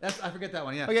Killer. I forget that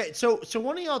one. Yeah. okay. So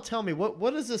one of y'all tell me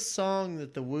what is this song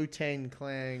that the Wu-Tang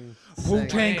Clan sing?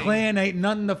 Wu-Tang Clan ain't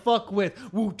nothing to fuck with.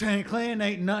 Wu-Tang Clan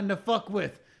ain't nothing to fuck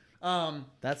with.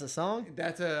 That's a song.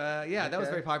 That's a that was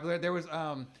very popular. There was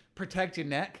Protect Your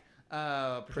Neck.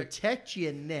 Protect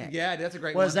your neck. Yeah, that's a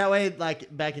great one. Was that way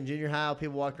back in junior high,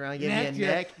 people walked around giving Neck, you a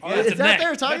yeah. neck? Oh, that's Is a that neck. what they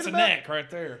were talking That's about? a neck right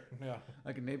there. Yeah.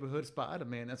 Like a neighborhood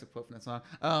Spider-Man. That's a quote from that song.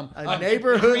 A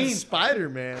neighborhood Cream.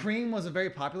 Spider-Man. Cream was a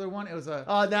very popular one. It was a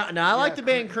Oh, no, I like the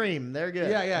band Cream. They're good.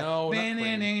 yeah. No, not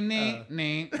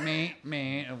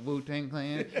Wu-Tang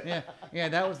Clan. Yeah,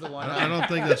 that was the one. I don't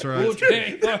think that's right.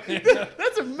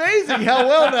 That's amazing how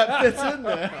well that fits in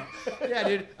there. Yeah,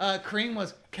 dude. Cream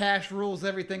was Cash Rules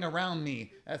Everything Around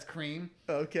Me. That's Cream.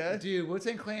 Okay. Dude,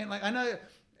 Wu-Tang Clan, I know.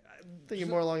 Thinking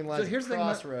more along the lines here's of the thing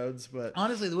about- Crossroads, but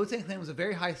Honestly, the Wu-Tang Clan was a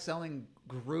very high-selling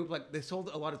group. They sold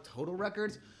a lot of total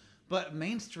records, but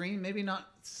mainstream maybe not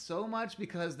so much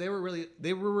because they're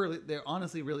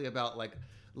honestly really about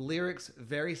lyrics,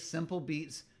 very simple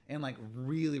beats, and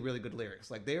really really good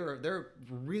lyrics. They're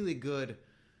really good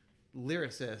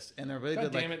lyricists, and they're really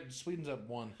God good. damn it! Sweden's up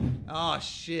 1. Oh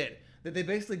shit!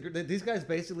 These guys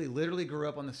basically literally grew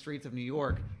up on the streets of New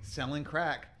York selling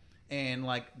crack. And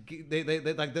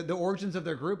the origins of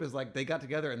their group is they got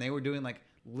together and they were doing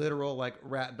literal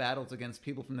rap battles against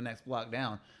people from the next block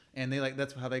down, and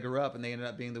that's how they grew up, and they ended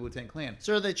up being the Wu-Tang Clan.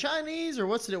 so are they Chinese or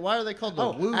what's it? Why are they called the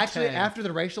Wu-Tang? Actually, after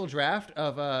the racial draft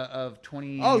of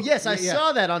 20. Oh yes, I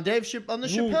saw that on on the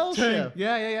Chappelle show.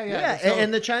 Yeah.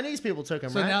 And the Chinese people took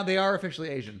them. So right? now they are officially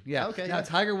Asian. Yeah. Okay, Now yeah.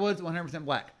 Tiger Woods 100%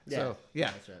 black. Yeah, So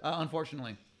yeah, that's right.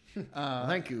 Unfortunately.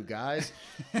 Thank you guys.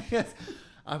 Yes,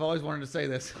 I've always wanted to say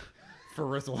this. For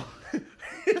Rizzle.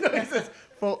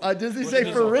 Does he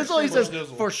say for Rizzle? He says for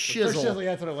shizzle. For shizzle,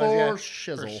 that's what it was. For yeah.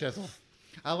 shizzle. For shizzle.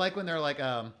 I like when they're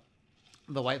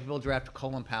the white people draft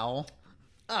Colin Powell.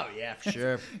 Oh yeah, for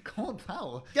sure. Colin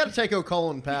Powell. Got to take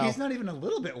Colin Powell. He's not even a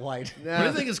little bit white. What do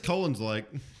you think his colon's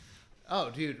like?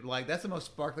 Oh, dude, that's the most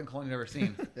sparkling colon you've ever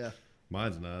seen. Yeah.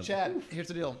 Mine's not. Chad, here's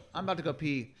the deal. I'm about to go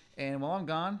pee, and while I'm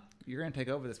gone, you're gonna take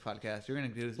over this podcast. You're gonna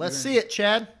do. Let's see it,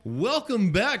 Chad.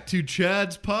 Welcome back to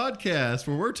Chad's podcast,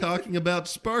 where we're talking about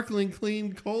sparkling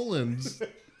clean colons.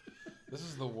 This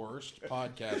is the worst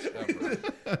podcast ever.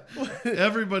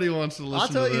 Everybody wants to listen I'll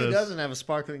tell to you this. who doesn't have a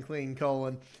sparkling clean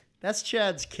colon. That's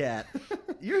Chad's cat.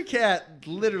 Your cat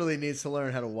literally needs to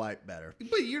learn how to wipe better.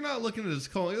 But you're not looking at his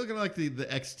colon. You're looking at like the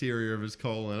exterior of his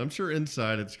colon. I'm sure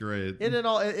inside it's great.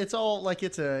 It's all like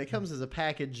it comes as a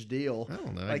package deal. I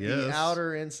don't know. Like I guess. the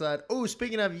outer, inside. Oh,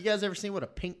 speaking of, you guys ever seen what a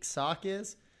pink sock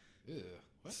is? Ew.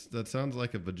 What? That sounds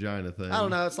like a vagina thing. I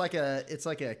don't know. It's like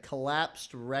a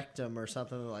collapsed rectum or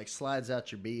something that like slides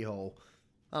out your beehole.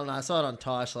 I don't know. I saw it on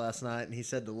Tosh last night, and he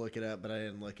said to look it up, but I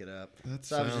didn't look it up.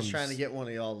 I was just trying to get one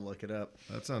of y'all to look it up.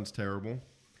 That sounds terrible.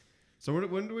 So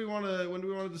when do we want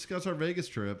to discuss our Vegas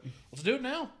trip? Let's do it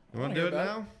now. You want to do it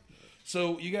now?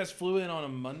 So you guys flew in on a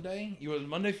Monday. You was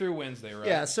Monday through Wednesday, right?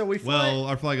 Yeah. So we fly. Well,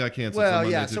 our flight got canceled. Well,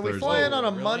 Monday yeah. through So we Thursday. fly in on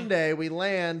a really? Monday. We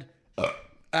land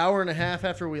hour and a half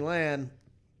after we land.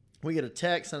 We get a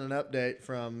text and an update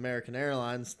from American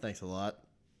Airlines. Thanks a lot.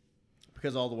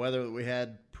 Because all the weather that we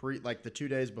had like the 2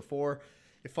 days before,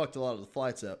 it fucked a lot of the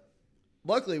flights up.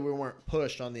 Luckily, we weren't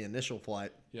pushed on the initial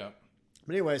flight. Yeah.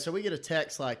 But anyway, so we get a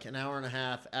text like an hour and a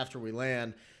half after we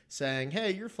land saying,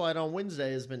 hey, your flight on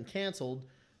Wednesday has been canceled.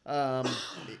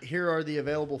 Here are the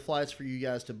available flights for you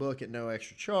guys to book at no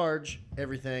extra charge.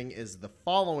 Everything is the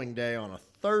following day on a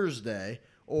Thursday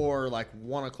or like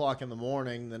 1 o'clock in the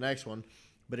morning, the next one.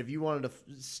 But if you wanted to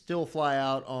still fly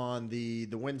out on the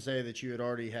Wednesday that you had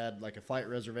already had like a flight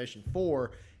reservation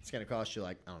for, it's going to cost you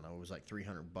like, I don't know, it was like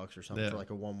 $300 or something for like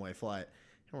a one-way flight.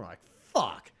 And we're like,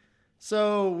 fuck.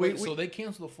 So so they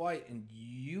canceled the flight and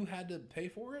you had to pay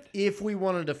for it? if we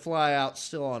wanted to fly out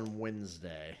still on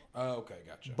Wednesday. Oh, okay,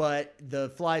 gotcha. But the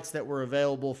flights that were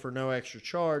available for no extra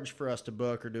charge for us to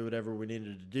book or do whatever we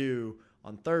needed to do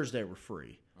on Thursday were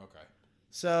free. Okay.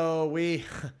 So we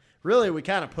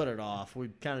kind of put it off. We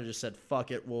kind of just said, fuck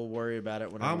it, we'll worry about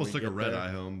it whenever I almost we took a get red there. eye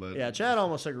home, but Yeah, Chad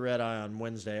almost took a red eye on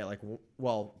Wednesday at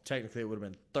technically it would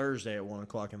have been Thursday at 1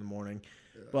 o'clock in the morning.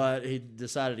 Yeah. But he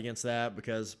decided against that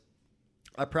because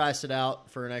I priced it out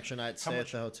for an extra night stay at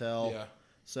the hotel. Yeah.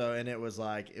 So, and it was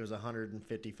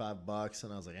 $155,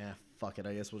 and I was like, fuck it,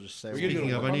 I guess we'll just say.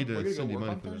 Speaking of, I need to We're gonna send go you work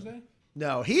money on for that. Thursday?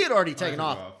 No, he had already taken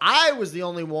off. off. I was the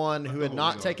only one who had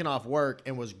not God. taken off work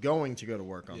and was going to go to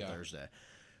work on Thursday.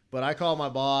 But I called my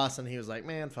boss, and he was like,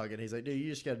 man, fuck it. He's like, dude, you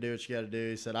just got to do what you got to do.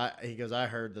 He said, I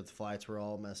heard that the flights were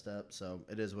all messed up, so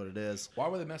it is what it is. Why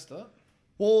were they messed up?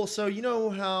 Well, so you know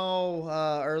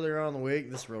how earlier on in the week,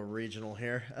 this is real regional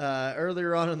here,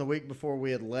 earlier on in the week before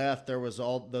we had left, there was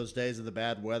all those days of the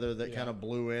bad weather that kind of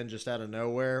blew in just out of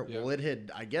nowhere. Yeah. Well, it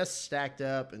had, I guess, stacked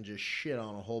up and just shit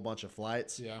on a whole bunch of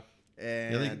flights. Yeah.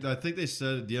 And I think they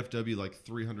said DFW like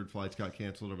 300 flights got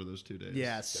canceled over those 2 days.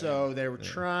 Yeah, so they were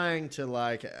trying to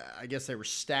I guess they were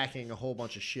stacking a whole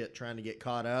bunch of shit trying to get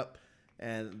caught up,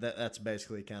 and that's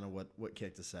basically kind of what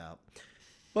kicked us out.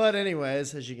 But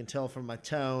anyways, as you can tell from my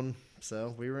tone,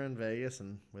 so we were in Vegas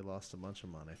and we lost a bunch of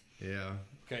money. Yeah.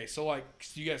 Okay, so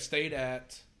you guys stayed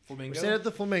at Flamingo? We stayed at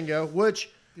the Flamingo, which...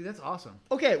 Dude, that's awesome.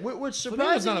 Okay, which surprising...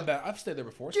 Flamingo's not a bad... I've stayed there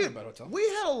before. It's not a bad hotel. We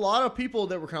had a lot of people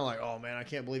that were kind of like, oh man, I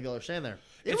can't believe y'all are staying there.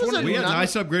 We had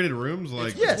nice upgraded rooms.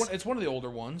 Like It's one of the older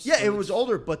ones. Yeah, it was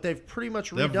older, but they've pretty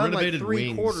much redone like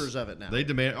three-quarters of it now.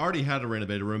 They already had a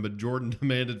renovated room, but Jordan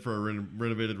demanded for a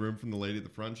renovated room from the lady at the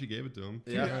front. She gave it to him.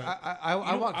 Yeah,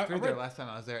 I walked through there last time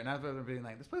I was there, and I've been being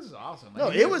like, this place is awesome. Like,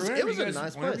 No, it was a nice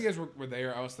place. Whenever you guys were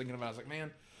there, I was thinking about it. I was like, man,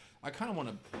 I kind of want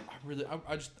to.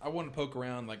 I want to poke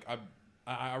around. Like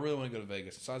I really want to go to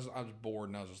Vegas. So I was bored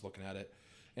and I was just looking at it,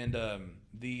 and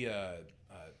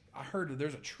I heard that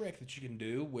there's a trick that you can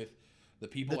do with the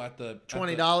people at the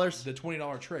 $20. The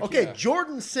 $20 trick. Okay, yeah.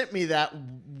 Jordan sent me that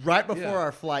right before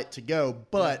our flight to go,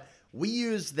 but we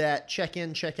used that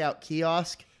check-in, check-out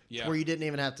kiosk where you didn't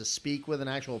even have to speak with an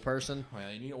actual person. Oh,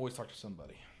 yeah, you need to always talk to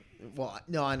somebody. Well,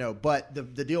 no, I know, but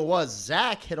the deal was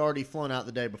Zach had already flown out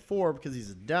the day before because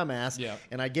he's a dumbass,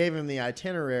 and I gave him the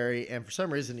itinerary, and for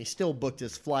some reason he still booked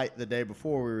his flight the day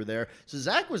before we were there. So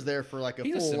Zach was there for like a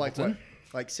full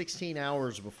like 16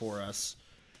 hours before us,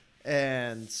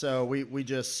 and so we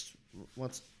just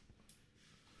once.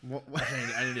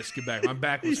 I need to skip back. My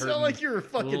back was you hurting. sound like you were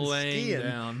fucking laying skiing.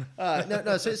 down.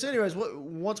 No. So anyways,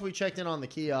 once we checked in on the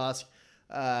kiosk,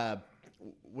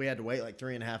 we had to wait like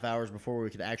 3.5 hours before we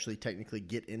could actually technically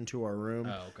get into our room.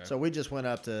 Oh, okay. So we just went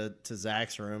up to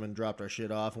Zach's room and dropped our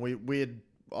shit off. And we had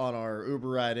on our Uber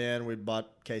ride in, we'd bought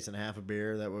a case and a half of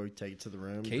beer. That way we take it to the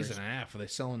room. Case and a half. Were they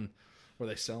selling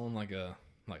like a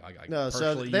no?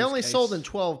 So they only sold in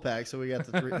 12 packs. So we got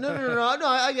the three. No.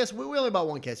 I guess we only bought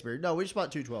one case of beer. No, we just bought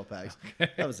 2 12 packs.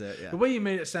 Okay. That was it. Yeah. The way you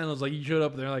made it sound was like you showed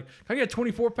up and they're like, "Can I get a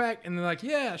 24 pack?" And they're like,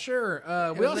 "Yeah, sure."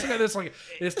 We also got this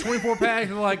it's 24 pack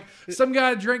and like some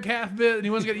guy drank half of it and he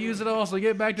wasn't going to use it all, so he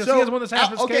get back to us. He has one that's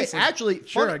half his case. Actually,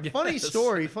 sure,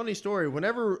 funny story.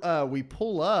 Whenever we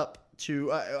pull up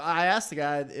I asked the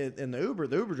guy in the Uber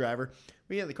driver,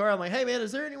 we get in the car. I'm like, hey, man,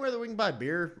 is there anywhere that we can buy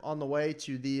beer on the way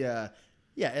to the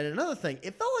and another thing,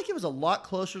 it felt like it was a lot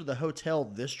closer to the hotel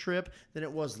this trip than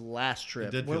it was last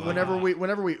trip. Whenever we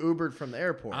Ubered from the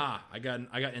airport. I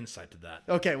got insight to that.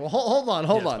 Okay, well, hold on.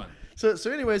 Fine.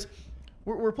 So anyways,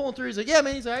 we're pulling through. He's like, yeah,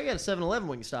 man. He's like, I got a 7-Eleven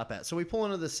we can stop at. So we pull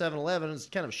into the 7-Eleven. It's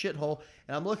kind of a shithole.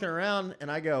 And I'm looking around, and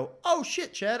I go, oh,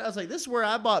 shit, Chad. I was like, this is where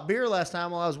I bought beer last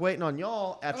time while I was waiting on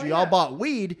y'all after y'all bought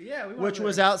weed, which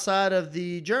was outside of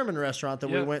the German restaurant that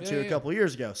we went to a couple of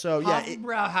years ago. So,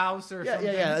 Hofbrauhaus or something.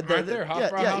 Right there,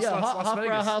 Hofbrauhaus, Las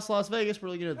Vegas. Hofbrauhaus, Las Vegas. We're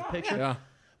looking at the picture. Yeah.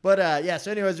 But,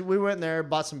 so anyways, we went in there,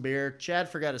 bought some beer. Chad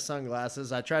forgot his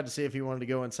sunglasses. I tried to see if he wanted to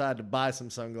go inside to buy some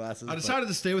sunglasses. I decided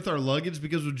to stay with our luggage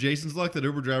because with Jason's luck, that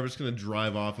Uber driver's going to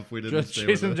drive off if we didn't stay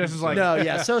with him. Jason's like... No,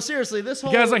 yeah. So, seriously, this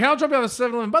whole... The guy's like, how drop you on the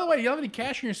 7-Eleven? By the way, you have any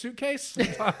cash in your suitcase?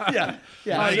 Yeah.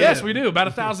 Yes, we do.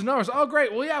 About $1,000. Oh,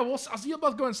 great. Well, yeah, I'll see you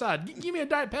both go inside. Give me a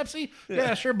Diet Pepsi.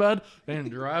 Yeah, sure, bud.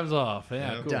 And drives off.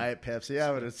 Yeah, cool. Diet Pepsi.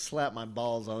 I would have slapped my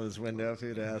balls on his window if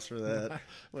he'd asked for that.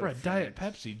 For a Diet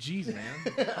Pepsi. Jeez,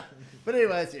 man. But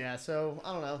anyways, so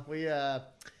I don't know. We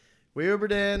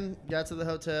Ubered in, got to the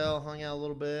hotel, hung out a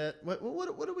little bit.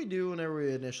 What did we do whenever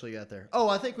we initially got there? Oh,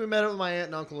 I think we met up with my aunt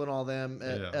and uncle and all them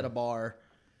at a bar,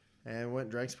 and went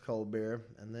and drank some cold beer,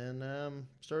 and then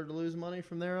started to lose money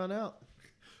from there on out.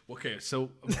 Okay, so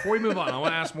before we move on, I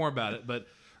want to ask more about it. But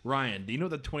Ryan, do you know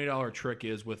what the $20 trick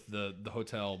is with the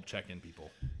hotel check-in people?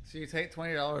 So you take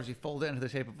 $20, you fold it into the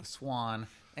shape of a swan,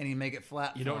 and you make it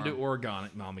flat. You don't do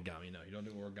origami. No, you don't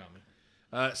do origami.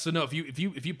 So no, if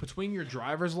you between your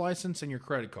driver's license and your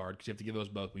credit card, because you have to give those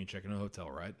both when you check in a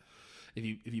hotel, right?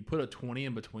 If you put a 20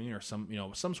 in between or some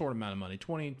sort of amount of money,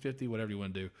 20, 50, whatever you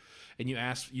want to do, and you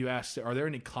ask, are there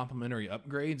any complimentary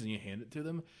upgrades, and you hand it to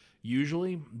them.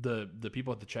 Usually the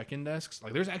people at the check-in desks,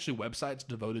 like there's actually websites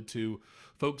devoted to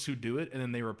folks who do it, and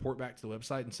then they report back to the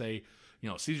website and say,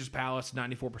 Caesar's Palace,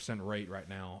 94% rate right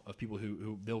now of people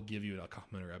who they'll give you a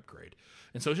complimentary upgrade.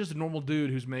 And so it's just a normal dude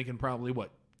who's making probably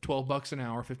 $12 an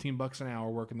hour, $15 an hour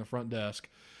working the front desk,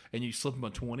 and you slip them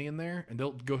a 20 in there, and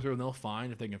they'll go through and they'll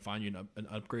find if they can find you an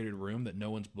upgraded room that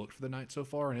no one's booked for the night so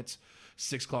far, and it's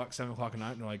 6 o'clock, 7 o'clock at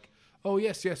night, and they're like, oh,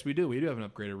 yes, we do have an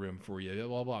upgraded room for you, blah,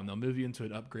 blah, blah, and they'll move you into an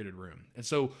upgraded room. And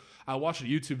so I watched a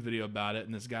YouTube video about it,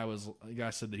 and this guy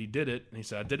said that he did it, and he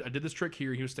said, I did this trick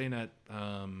here. He was staying at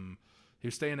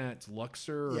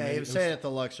Luxor. Yeah, he was staying at the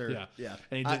Luxor. Yeah.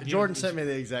 And Jordan sent me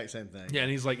the exact same thing. Yeah,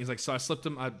 and he's like, so I slipped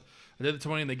him. I did the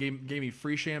 20, and they gave me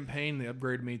free champagne. They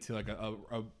upgraded me to like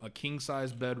a king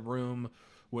size bedroom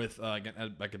with a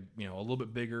little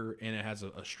bit bigger, and it has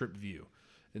a strip view.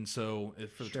 And so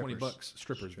for the $20,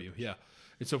 strippers view, yeah.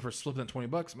 And so for slipping that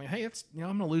 $20, I mean, hey, it's I'm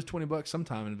gonna lose $20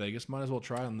 sometime in Vegas. Might as well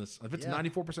try on this. If it's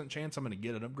 94% chance I'm gonna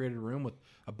get an upgraded room with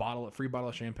a free bottle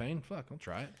of champagne, fuck, I'll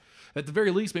try it. At the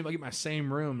very least, maybe I'll get my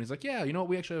same room. He's like, yeah, you know what?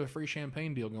 We actually have a free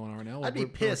champagne deal going on right now. I'd be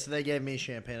pissed if they gave me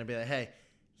champagne. I'd be like, hey,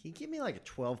 can you give me like a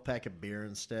 12-pack of beer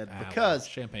instead? Because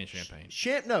champagne.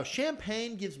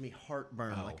 Champagne gives me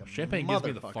heartburn. Champagne gives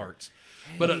me the farts.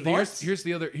 But here's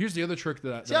the other trick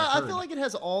that I feel like it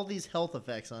has all these health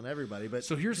effects on everybody. But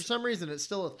for some reason, it's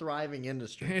still a thriving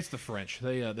industry. It's the French.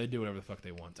 They do whatever the fuck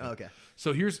they want to. Okay.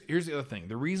 So here's the other thing.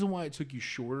 The reason why it took you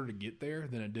shorter to get there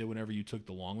than it did whenever you took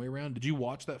the long way around. Did you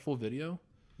watch that full video?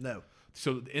 No.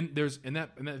 So in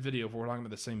that video, if we're talking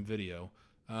about the same video,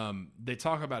 they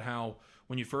talk about how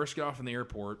when you first get off in the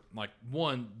airport, like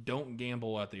one, don't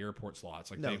gamble at the airport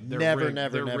slots. Like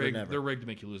they're rigged to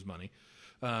make you lose money.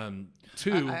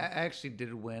 Two, I actually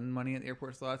did win money at the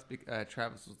airport slots.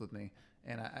 Travis was with me,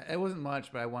 and it wasn't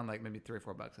much, but I won like maybe $3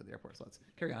 or $4 at the airport slots.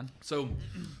 Carry on. So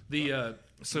the your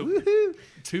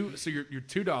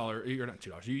 $2, you're not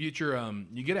 $2. You get your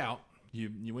you get out.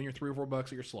 You win your $3 or $4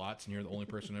 at your slots, and you're the only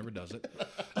person who ever does it.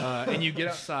 And you get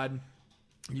outside.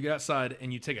 You get outside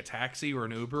and you take a taxi or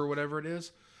an Uber or whatever it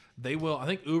is. They will. I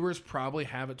think Ubers probably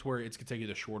have it to where it's going to take you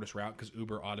the shortest route because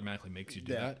Uber automatically makes you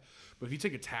do that. But if you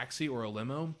take a taxi or a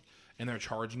limo and they're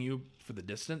charging you for the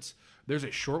distance, there's a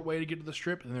short way to get to the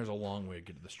strip and there's a long way to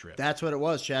get to the strip. That's what it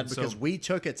was, Chad, because we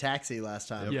took a taxi last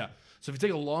time. Yeah. So if you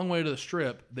take a long way to the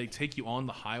strip, they take you on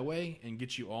the highway and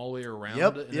get you all the way around.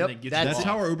 That's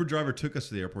how our Uber driver took us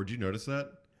to the airport. Did you notice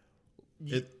that?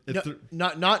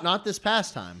 Not this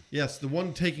past time. Yes, the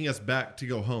one taking us back to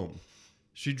go home.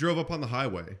 She drove up on the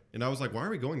highway, and I was like, "Why are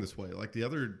we going this way?" Like the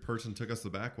other person took us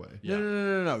the back way. Yeah.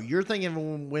 No. You're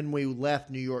thinking when we left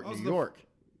New York.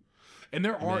 And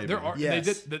there are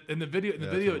yes. They did in the video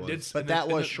it did, but that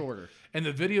was shorter. And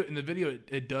the video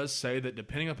it does say that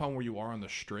depending upon where you are on the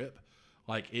strip,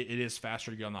 Like it is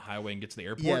faster to get on the highway and get to the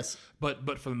airport. Yes.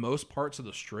 But for the most parts of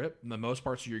the strip, the most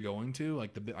parts you're going to,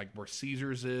 like where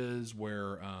Caesars is,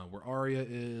 where Aria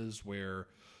is, where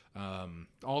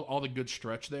all the good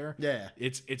stretch there. Yeah.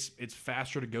 It's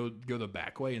faster to go the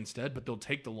back way instead, but they'll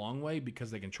take the long way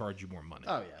because they can charge you more money.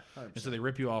 Oh yeah. 100%. And so they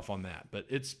rip you off on that. But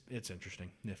it's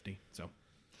interesting, nifty. So.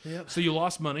 Yep. So you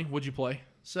lost money. What'd you play?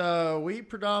 So we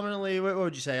predominantly, what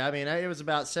would you say? I mean, it was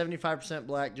about 75%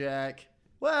 blackjack.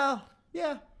 Well,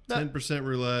 yeah. 10%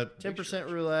 roulette. 10%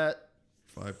 roulette.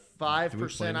 5%. I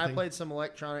anything? played some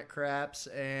electronic craps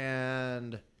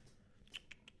and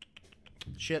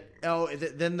shit. Oh,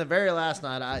 then the very last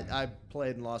night, I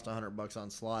played and lost $100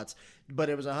 on slots, but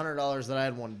it was $100 that I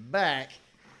had won back.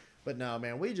 But no,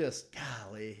 man, we just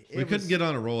golly, We couldn't get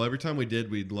on a roll. Every time we did,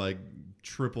 we'd like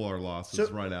triple our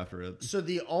losses right after it. So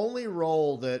the only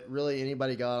roll that really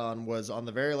anybody got on was on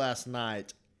the very last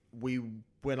night. We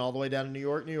went all the way down to New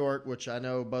York, which I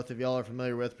know both of y'all are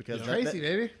familiar with because Tracy,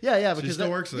 baby. Yeah, because She still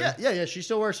works there. Yeah, she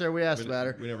still works there. We asked about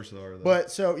her. We never saw her though.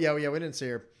 But so we didn't see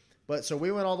her. But so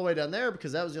we went all the way down there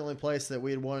because that was the only place that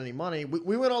we had won any money.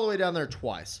 We went all the way down there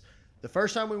twice. The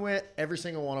first time we went, every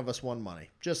single one of us won money.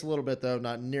 Just a little bit though,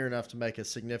 not near enough to make a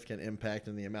significant impact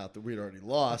in the amount that we'd already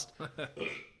lost.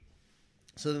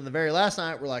 So then the very last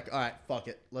night, we're like, all right, fuck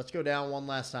it. Let's go down one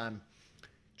last time.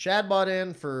 Chad bought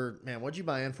in for, man, what'd you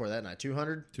buy in for that night?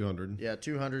 200? 200. Yeah,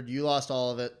 200. You lost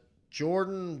all of it.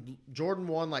 Jordan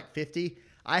won like 50.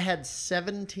 I had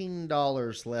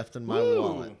 $17 left in my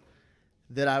wallet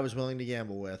that I was willing to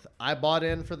gamble with. I bought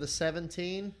in for the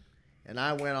 17, and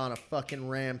I went on a fucking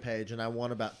rampage, and I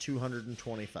won about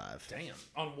 225. Damn.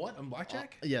 On what? On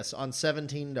blackjack? Yes, on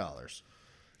 $17.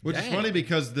 Which is Dang. funny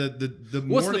because the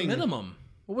What's morning the minimum?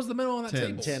 What was the minimum on that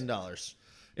 10. table? $10.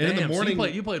 and in the Damn, so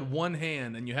morning you played one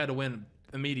hand and you had to win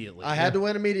immediately. I had to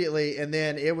win immediately, and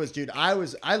then it was, dude. I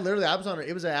was on it.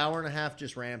 It was an hour and a half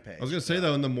just rampage. I was gonna say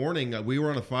though, in the morning we were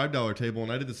on a $5 table,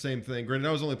 and I did the same thing. Granted,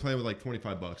 I was only playing with like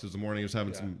 $25. It was the morning. I was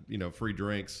having some free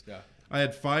drinks. Yeah. I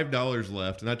had $5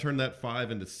 left, and I turned that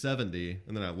 5 into 70,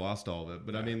 and then I lost all of it.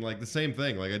 But I mean, like the same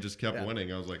thing. Like I just kept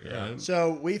winning. I was like, all right.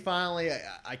 So we finally,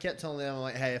 I kept telling them, I'm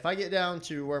like, hey, if I get down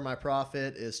to where my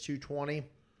profit is 220,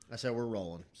 I said we're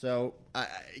rolling. So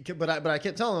but I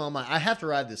kept telling them, I'm like, I have to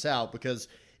ride this out because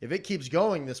if it keeps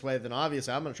going this way, then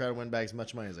obviously I'm going to try to win back as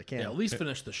much money as I can. Yeah, at least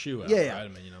finish the shoe out. Yeah. Right? I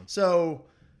mean, So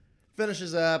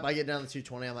finishes up. I get down to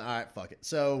 220. I'm like, all right, fuck it.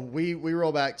 So we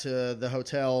roll back to the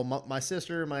hotel. My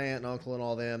sister, my aunt and uncle and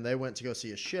all them, they went to go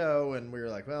see a show, and we were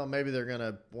like, well, maybe they're going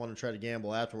to want to try to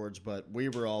gamble afterwards. But we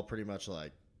were all pretty much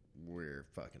like, we're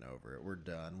fucking over it. We're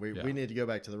done. We need to go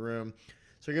back to the room.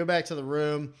 So we go back to the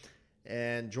room,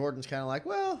 and Jordan's kind of like,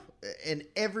 well, and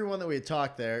everyone that we had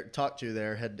talked to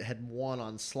there had won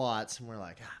on slots, and we're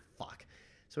like, fuck.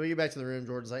 So we get back to the room.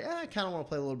 Jordan's like, I kind of want to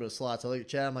play a little bit of slots. I look at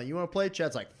Chad. I'm like, you want to play?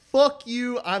 Chad's like, fuck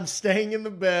you. I'm staying in the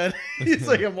bed. He's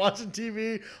like, I'm watching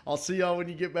TV. I'll see y'all when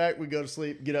you get back. We go to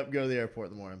sleep, get up, go to the airport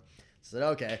in the morning. I said,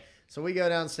 okay. So we go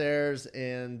downstairs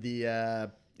in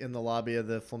the lobby of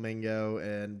the Flamingo,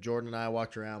 and Jordan and I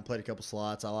walked around, played a couple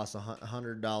slots. I lost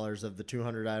 $100 of the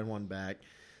 200 I had won back.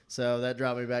 So that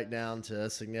dropped me back down to a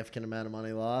significant amount of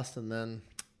money lost, and then...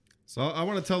 So I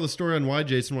want to tell the story on why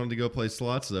Jason wanted to go play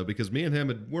slots though, because me and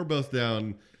him we're both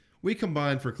down. We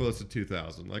combined for close to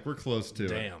 2,000. Like we're close to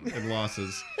it in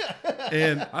losses.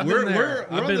 And I've been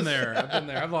there. I've been there.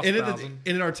 I've lost 1,000. And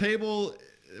in our table,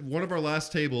 one of our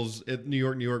last tables at New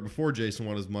York, before Jason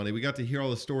won his money, we got to hear all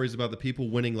the stories about the people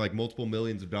winning like multiple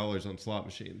millions of dollars on slot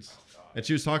machines. And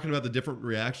she was talking about the different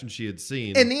reactions she had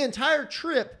seen. And the entire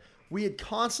trip, we had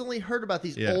constantly heard about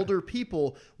these older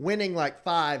people winning like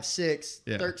 $5, $6,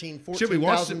 $13,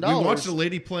 $14,000. We watched a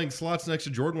lady playing slots next to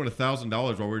Jordan win $1,000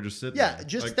 while we were just sitting there. Yeah,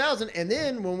 just $1,000. And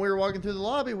then when we were walking through the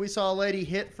lobby, we saw a lady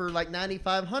hit for like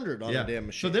 $9,500 on a damn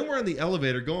machine. So then we're in the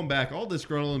elevator going back, all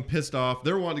disgruntled and pissed off.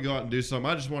 They're wanting to go out and do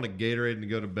something. I just wanted Gatorade and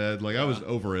go to bed. Like I was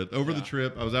over it. Over the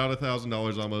trip. I was out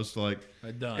 $1,000 almost. Like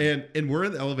done. And we're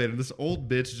in the elevator. And this old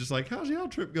bitch is just like, how's y'all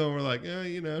trip going? We're like,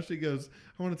 she goes,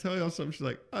 I want to tell y'all something. She's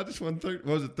like, I just won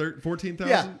 14,000.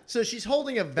 Yeah. So she's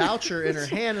holding a voucher in her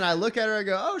hand, and I look at her. I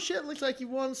go, "Oh shit! Looks like you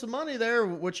won some money there.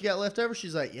 What you got left over?"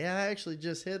 She's like, "Yeah, I actually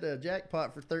just hit a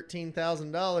jackpot for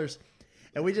 $13,000."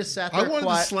 And we just sat there. I wanted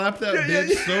to slap that bitch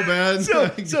so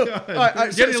bad. All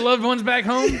right, Get your loved ones back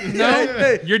home?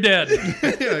 No, you're dead.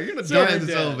 Yeah, you're gonna die in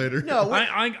this elevator. No,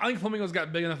 I think Flamingo's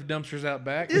got big enough dumpsters out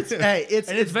back.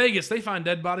 it's Vegas. They find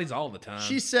dead bodies all the time.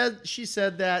 She said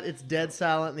that it's dead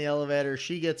silent in the elevator.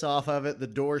 She gets off of it. The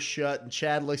door's shut, and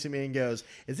Chad looks at me and goes,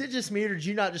 "Is it just me, or did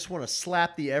you not just want to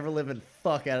slap the ever living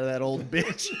fuck out of that old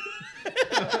bitch?"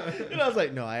 And I was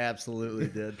like, no, I absolutely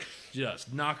did.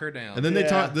 Just knock her down. And then they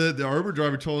talked. The Uber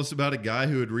driver told us about a guy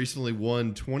who had recently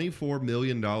won $24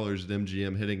 million at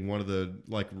MGM, hitting one of the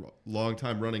long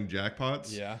time running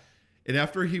jackpots. Yeah. And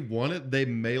after he won it, they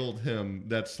mailed him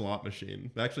that slot machine.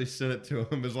 They actually sent it to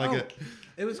him as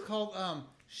It was called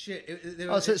shit.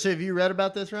 So have you read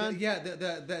about this, Ryan? Yeah,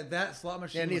 that slot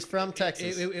machine. And he's from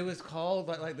Texas. It was called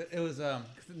it was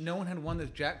no one had won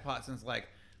this jackpot since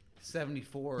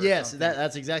 74. Yes,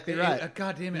 that's exactly right.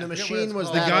 God damn it! The I forget machine was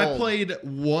what it's the called. guy played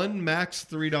one max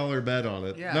 $3 bet on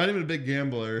it. Yeah. Not even a big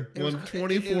gambler. It was- Won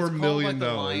it was $24 called, million.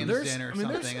 the Lion's There's, Den or I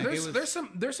mean,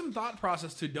 something. there's some thought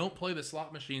process to don't play the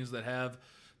slot machines that have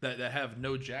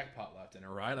no jackpot left in it,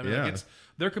 right? I mean,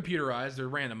 they're computerized, they're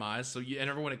randomized, so and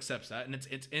everyone accepts that, and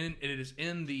it is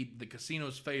in the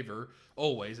casino's favor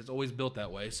always. It's always built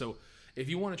that way. So if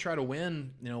you want to try to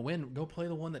win, go play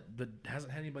the one that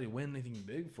hasn't had anybody win anything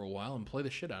big for a while, and play the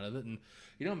shit out of it. And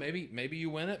maybe you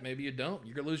win it, maybe you don't.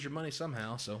 You're gonna lose your money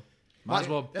somehow. So might as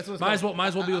well be with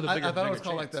a bigger. I thought it was bigger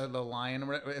called chance. the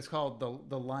lion. It's called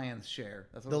the lion's share.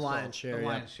 That's what The it's called. lion's share, The yeah.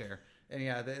 lion's share. And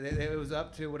yeah, it was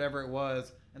up to whatever it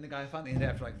was, and the guy finally ended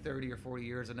after 30 or 40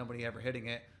 years and nobody ever hitting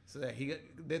it. So that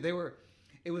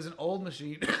it was an old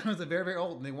machine. It was a very, very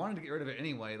old, and they wanted to get rid of it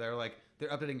anyway. They're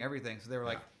updating everything, so they were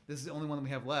this is the only one that we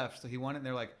have left. So he won it, and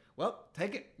they're like, well,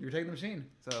 take it. You're taking the machine.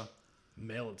 So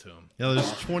Mail it to him. Yeah,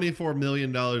 there's $24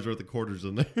 million worth of quarters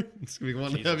in there. It's gonna be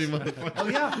one heavy motherfucker. oh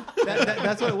yeah,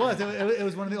 that's what it was. It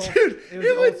was one of the old. Dude, it was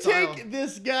it the would old take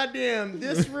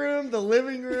this room, the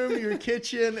living room, your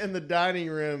kitchen, and the dining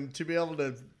room to be able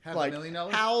to Have $1 million?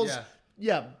 house.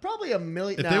 Yeah, probably $1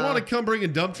 million. If they want to come bring a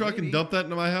dump truck and dump that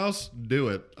into my house, do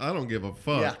it. I don't give a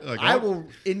fuck. Yeah, I will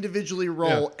individually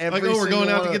roll every. We're going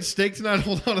out to one get steak tonight.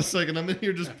 Hold on a second. I'm in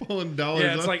here just pulling dollars.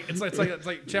 Yeah, it's up.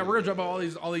 like Chad, we're gonna drop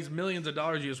all these millions of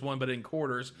dollars you just won, but in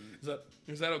quarters.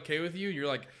 Is that okay with you? You're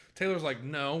like, Taylor's like,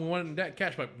 no, we want that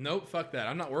cash, but nope, fuck that.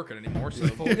 I'm not working anymore. So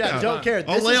Yeah, don't care.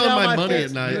 I'll This lay is on how my money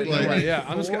fix- at night. yeah,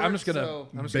 I'm just gonna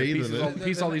bathe in it.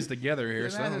 piece all these together here.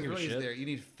 The So I math don't is give a really shit. there. You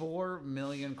need 4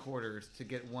 million quarters to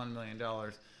get $1 million.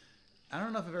 I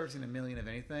don't know if I've ever seen a million of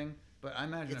anything, but I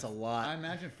imagine It's a lot. I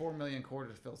imagine 4 million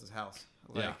quarters fills his house.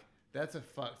 Yeah. That's a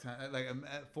fuck ton.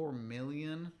 At 4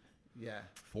 million, yeah.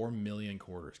 4 million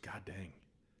quarters. God dang.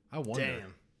 I wonder.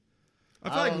 Damn. I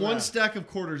feel like one stack of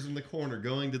quarters in the corner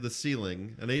going to the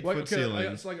ceiling, an 8-foot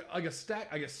ceiling. It's like a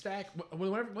stack.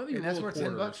 Whether you And that's roll worth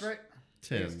quarters, $10, right?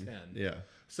 10. It's 10. Yeah.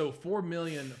 So 4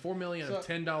 million So- of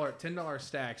 $10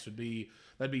 stacks that'd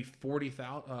be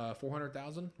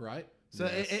 400,000, right? So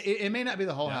it may not be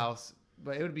the whole Yeah. house,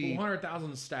 but it would be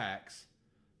 400,000 stacks.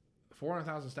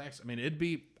 400,000 stacks. I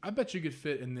mean, I bet you could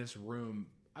fit in this room.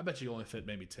 I bet you only fit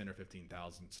maybe 10 or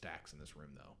 15,000 stacks in this room,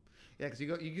 though. Yeah, because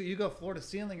you go floor to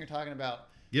ceiling. You're talking about.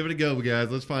 Give it a go, guys.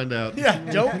 Let's find out. Yeah,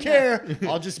 don't care.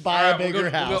 I'll just buy a bigger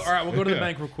house. We'll go to the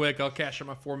bank real quick. I'll cash out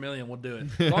my $4 million. We'll do it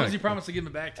as long as you promise to give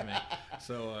it back to me.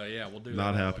 So we'll do that.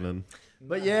 Not that way. happening.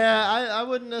 But yeah, I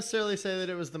wouldn't necessarily say that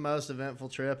it was the most eventful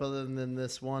trip, other than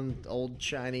this one old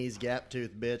Chinese gap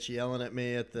tooth bitch yelling at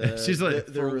me at the She's like,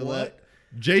 the "For roulette.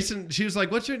 Jason, she was like,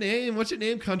 "What's your name? What's your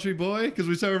name, country boy?" Because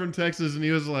we saw her from Texas, and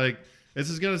he was like, "This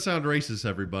is gonna sound racist,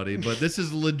 everybody, but this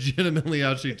is legitimately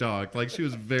how she talked. Like she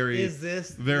was very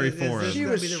foreign." She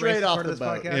was straight off the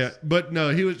boat. Yeah, but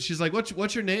no, she's like,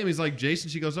 "What's your name?" He's like, "Jason."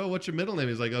 She goes, "Oh, what's your middle name?"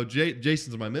 He's like, "Oh,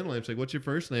 Jason's my middle name." She's like, "What's your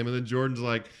first name?" And then Jordan's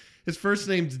like, his first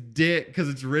name's Dick because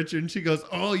it's Richard. And she goes,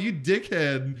 "Oh, you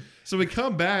dickhead." So we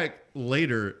come back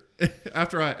later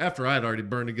after I had already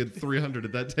burned a good 300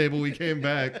 at that table. We came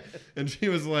back and she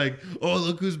was like, "Oh,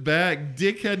 look who's back,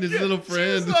 Dickhead and his little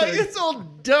friend." She's like, "It's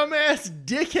old dumbass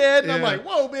dickhead," and I'm like,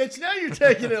 "Whoa, bitch! Now you're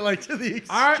taking it like to the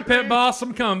extreme." All right, pit boss,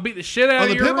 I'm coming beat the shit out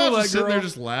the of your pit boss roulette was sitting girl. there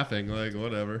just laughing, like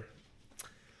whatever.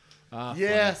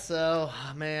 Yeah, so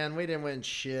man, we didn't win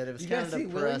shit. It was You kind guys of see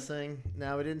depressing.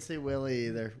 No, we didn't see Willie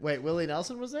either. Wait, Willie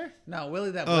Nelson was there? No,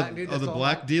 Willie, that Oh, black dude. That's the all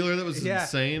black about- dealer that was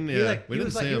insane. Yeah, we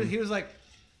didn't see him. He was like,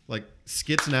 Like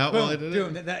skitzing out while I did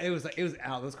dude, it. it was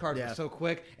out. Those cards Yeah. were so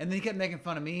quick, and then he kept making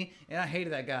fun of me, and I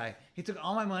hated that guy. He took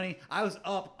all my money. I was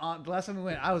up on the last time we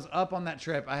went. I was up on that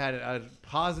trip. I had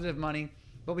positive money,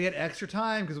 but we had extra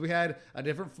time because we had a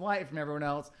different flight from everyone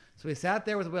else. So we sat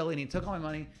there with Willie, and he took all my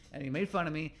money, and he made fun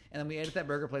of me, and then we ate at that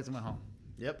burger place and went home.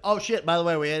 Yep. Oh shit! By the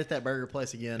way, we ate at that burger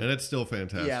place again. And it's still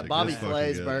fantastic. Yeah, Bobby It's fucking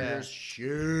Clay's good. burgers.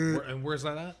 Shoot. And where's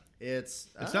that at? It's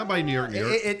It's not by New York, New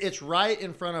York. It's right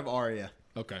in front of Aria.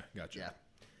 Okay, gotcha. Yeah.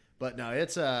 But no,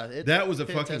 that was a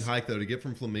fucking hike though to get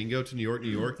from Flamingo to New York.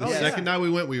 The Oh, second night we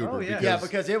went, we were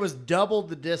because it was double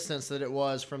the distance that it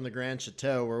was from the Grand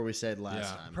Chateau where we stayed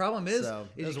last time. Problem is, so,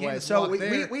 is you we can't just walk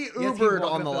there. we You have to keep Ubered walking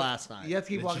on up the last night. You have to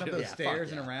keep walking up those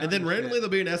stairs and around. And then randomly shit.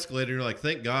 there'll be an escalator, and you're like,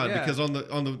 thank God, because on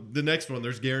the next one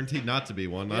there's guaranteed not to be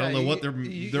one. I don't know what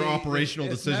their operational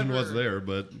decision was there,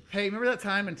 but hey, remember that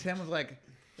time when Tim was like,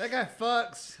 "That guy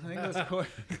fucks." I think that was cool.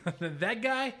 That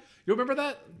guy. You remember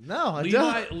that? No, I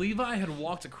don't. Levi had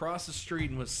walked across the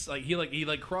street and was like he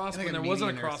crossed when there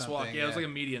wasn't a crosswalk. Yeah, it was like a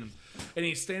median, and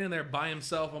he's standing there by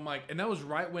himself. I'm like, and that was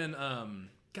right when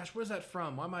gosh, where's that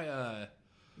from? Why am I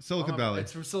Silicon Valley?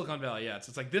 It's from Silicon Valley. Yeah,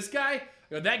 it's like this guy,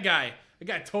 that guy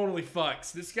totally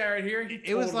fucks. This guy right here,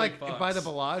 it was like by the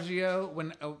Bellagio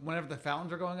whenever the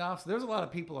fountains were going off. So there was a lot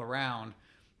of people around.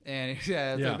 And it's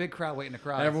a big crowd waiting to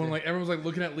cross. Everyone's like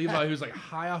looking at Levi, who's like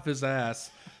high off his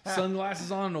ass,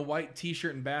 sunglasses on, and a white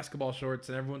T-shirt and basketball shorts,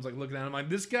 and everyone's like looking at him like,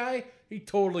 this guy, he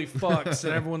totally fucks,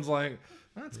 and everyone's like,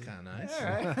 that's kind of nice. All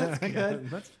right, that's good.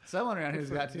 That's someone around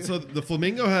who's got to. So the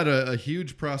Flamingo had a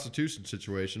huge prostitution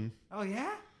situation. Oh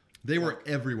yeah. They were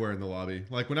everywhere in the lobby.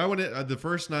 Like when I went in, the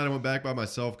first night, I went back by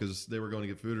myself because they were going to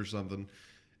get food or something,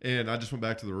 and I just went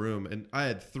back to the room, and I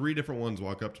had 3 different ones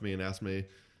walk up to me and ask me.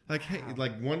 Like, hey,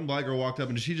 like one black girl walked up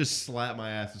and she just slapped my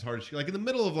ass as hard as she, like in the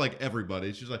middle of like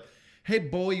everybody. She's like, "Hey,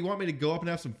 boy, you want me to go up and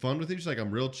have some fun with you?" She's like,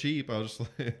 "I'm real cheap." I was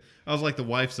like, the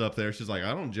wife's up there. She's like,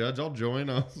 "I don't judge. I'll join."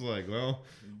 I was like, "Well,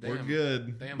 we're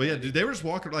good." But yeah, dude, they were just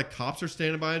walking like cops are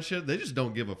standing by and shit. They just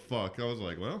don't give a fuck. I was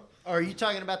like, "Well." Are you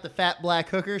talking about the fat black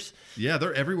hookers? Yeah,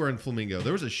 they're everywhere in Flamingo.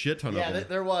 There was a shit ton of them. Yeah,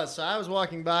 there was. So I was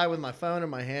walking by with my phone in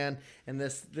my hand, and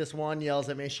this one yells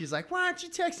at me. She's like, "Why aren't you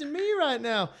texting me right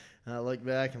now?" And I look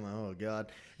back, I'm like, "Oh,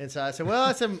 God." And so I said,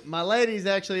 my lady's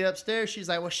actually upstairs. She's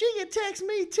like, "Well, she can text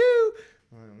me, too."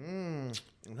 I'm like,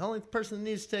 The only person that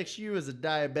needs to text you is a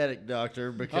diabetic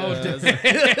doctor because... that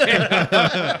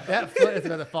foot is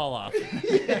going to fall off.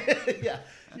 Yeah,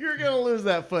 you're going to lose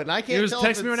that foot. And I can't tell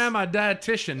text me right now, my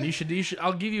dietitian. You should.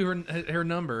 I'll give you her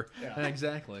number. Yeah.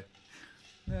 Exactly.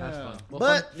 That's fun.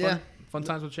 Well, fun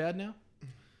times with Chad now?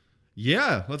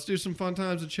 Yeah, let's do some fun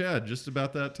times with Chad. Just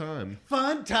about that time.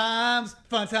 Fun times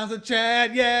with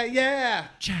Chad. Yeah.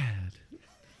 Chad.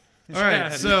 All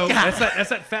right, so that's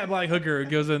that fat black hooker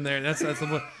who goes in there. That's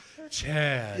the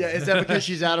Chad. Yeah, is that because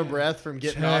she's out of breath from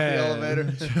getting off the elevator?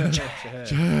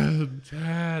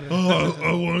 Chad. Oh,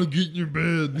 I want to get in your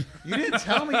bed. You didn't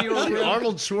tell me you were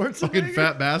Arnold Schwarzenegger. Fucking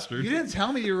fat bastard. You didn't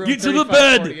tell me you were Get to the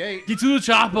bed. Get to the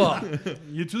chopper.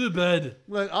 Get to the bed.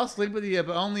 Look, I'll sleep with you,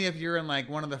 but only if you're in like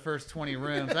one of the first 20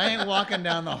 rooms. I ain't walking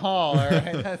down the hall. All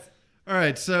right. All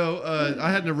right, so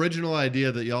I had an original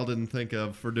idea that y'all didn't think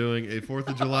of for doing a 4th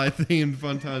of July themed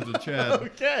Fun Times with Chad.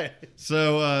 Okay.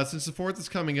 So since the 4th is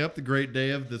coming up, the great day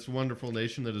of this wonderful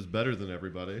nation that is better than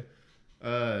everybody.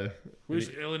 We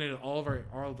just alienated all of our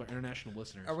international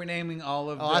listeners. Are we naming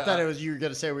all of? I thought it was you were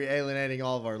going to say we're alienating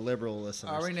all of our liberal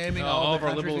listeners. Are we naming all of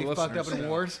our liberal listeners? Fucked up in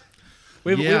wars.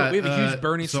 We have a huge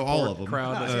Bernie support all of them.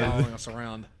 crowd that's following us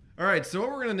around. All right, so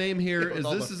what we're going to name here is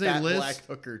this is a list. Black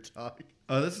hooker talk.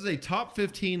 This is a top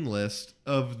 15 list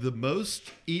of the most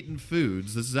eaten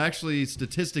foods. This is actually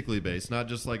statistically based, not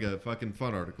just like a fucking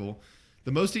fun article.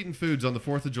 The most eaten foods on the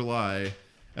 4th of July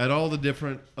at all the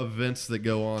different events that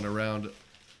go on around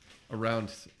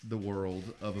the world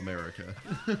of America.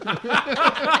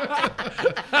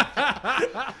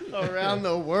 Around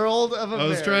the world of America. I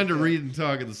was trying to read and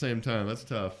talk at the same time. That's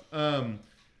tough. All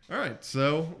right,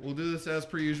 so we'll do this as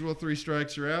per usual. 3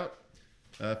 strikes, you're out.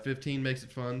 15 makes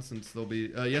it fun since they'll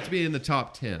be... you have to be in the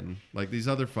top 10. Like, these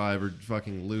other 5 are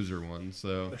fucking loser ones,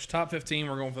 so... There's top 15.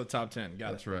 We're going for the top 10.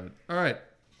 That's right. All right.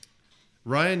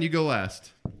 Ryan, you go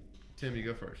last. Tim, you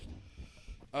go first.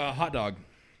 Hot dog.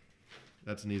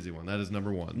 That's an easy one. That is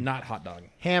number 1. Not hot dog.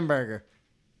 Hamburger.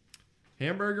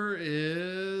 Hamburger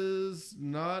is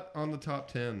not on the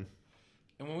top 10.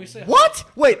 And when we say... What?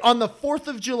 Wait, on the 4th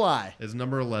of July. It's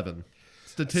number 11.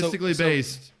 Statistically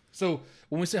based... So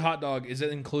when we say hot dog, is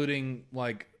it including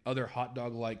like other hot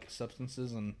dog like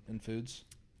substances and foods?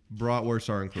 Bratwursts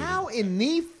are included. How in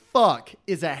the fuck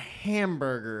is a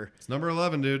hamburger? It's number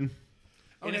 11, dude.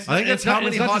 Okay. I think that's how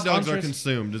many hot dogs are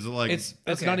consumed. Is it like it's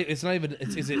not even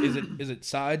is it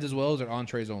sides as well, or is it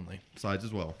entrees only? Sides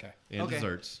as well. Okay. And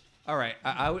desserts. All right.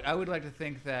 I would like to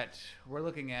think that we're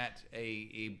looking at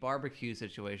a barbecue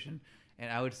situation,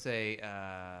 and I would say,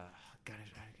 God, I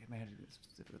may have to do this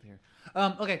specifically here.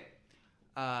 Okay.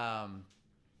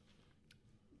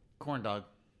 Corn dog.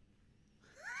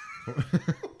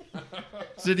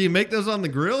 So do you make those on the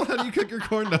grill? How do you cook your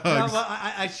corn dogs? No, well,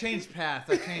 I changed paths.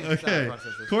 I changed okay.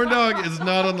 processes. Corn dog is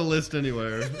not on the list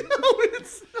anywhere. No,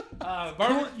 it's not.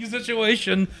 Barbecue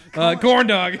situation. Corn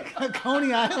dog.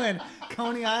 Coney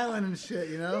Island and shit.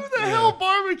 You know. Who the hell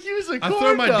barbecues a corn dog? I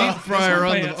throw my deep fryer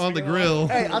pants, on the grill.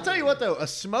 Hey, I'll tell you what though, a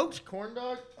smoked corn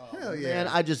dog. Oh, Hell yeah. man,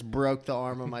 I just broke the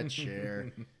arm of my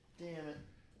chair. Damn it.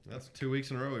 That's 2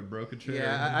 weeks in a row we broke a chair.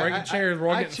 Yeah, Breaking chairs, we're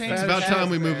all getting changed It's fat. about time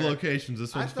we there. move locations.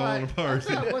 This one's falling I apart.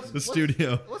 thought, The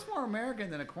studio. What's more American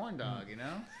than a corn dog? You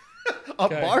know. A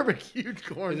Okay. barbecued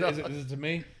corn dog. Is it to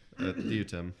me? To you,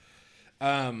 Tim.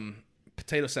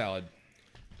 Potato salad.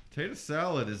 Potato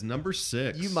salad is number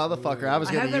 6. You motherfucker! I was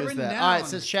I going had to that use written that. down. All right,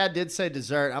 since Chad did say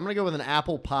dessert, I'm going to go with an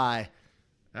apple pie.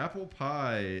 Apple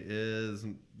pie is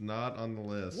not on the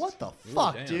list. What the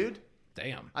fuck, damn. dude?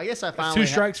 Damn. I guess I That's finally 2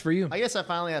 strikes for you. I guess I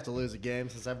finally have to lose a game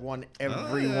since I've won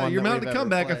every Yeah, one. you're that mounting we've to ever come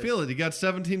back. I played. feel it. You got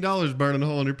 $17 burning a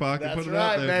hole in your pocket. That's Put it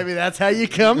right, out there. baby. That's how you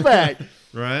come back.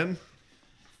 Ryan?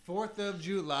 4th of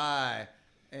July.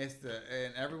 And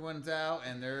everyone's out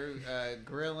and they're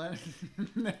grilling.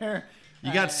 There.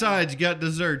 You got sides, you got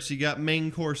desserts, you got main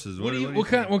courses. What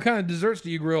kind of desserts do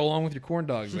you grill along with your corn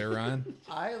dogs there, Ryan?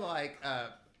 I like.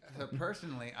 So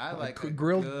personally, I like a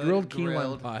grilled good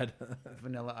quinoa pod.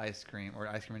 vanilla ice cream or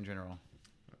ice cream in general.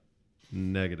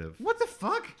 Negative. What the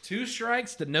fuck? 2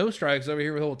 strikes to no strikes over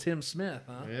here with old Tim Smith,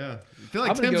 huh? Yeah. I feel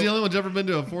like I'm gonna Tim's go- the only one who's ever been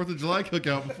to a 4th of July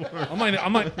cookout before.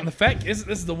 I'm like the fat. This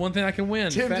is the one thing I can win.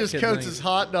 Tim fat just kid coats thing. his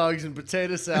hot dogs and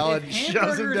potato salad and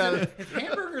shoves them down. If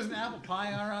hamburgers and apple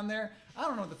pie are on there, I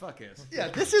don't know what the fuck is. Yeah,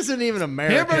 this isn't even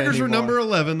America Hamburgers were anymore. number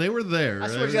 11. They were there. I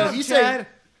swear to Right? God, if you say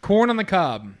Corn on the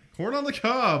cob. Corn on the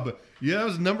cob. Yeah, it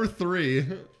was number 3.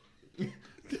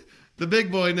 The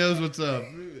big boy knows what's up.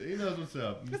 He knows what's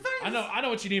up. I know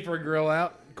what you need for a grill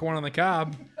out. Corn on the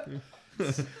cob.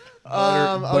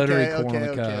 Buttery corn on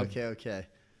the cob. Okay.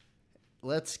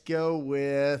 Let's go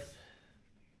with.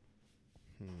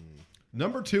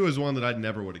 Number 2 is one that I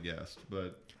never would have guessed,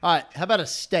 but All right, how about a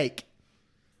steak?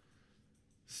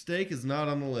 steak is not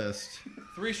on the list.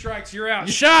 3 strikes, you're out.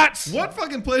 Shots. What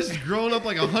fucking place is growing up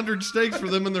like 100 steaks for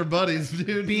them and their buddies,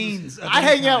 dude? Beans. of I any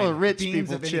hang out kind. with rich Beans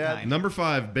people, of any Chad. kind. Number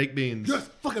 5, baked beans. Yes,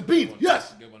 fucking beans.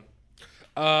 Yes. Good one.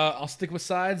 I'll stick with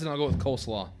sides and I'll go with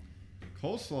coleslaw.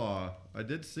 Coleslaw. I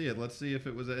did see it. Let's see if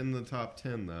it was in the top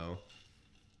 10, though.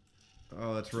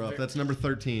 Oh, that's rough. That's number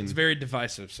 13. It's very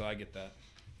divisive, so I get that.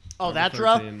 Oh, Number that's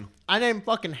rough. 13. I named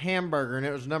fucking hamburger and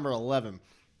it was number 11.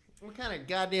 What kind of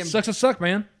goddamn? Sucks to suck,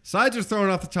 man. Sides are thrown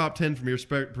off the top 10 from your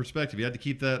perspective. You had to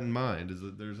keep that in mind. Is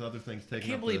that there's other things taken I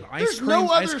can't up believe the- ice There's cream, no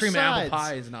ice other cream sides. apple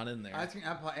pie is not in there. Ice cream,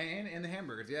 apple pie, and the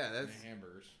hamburgers. Yeah, that's.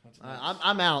 Hamburgers. That's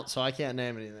I'm out, so I can't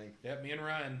name anything. Yep, me and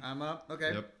Ryan. I'm up.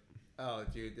 Okay. Yep. Oh,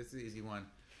 dude, this is an easy one.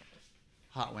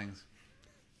 Hot wings.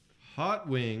 Hot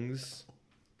wings.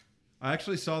 I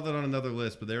actually saw that on another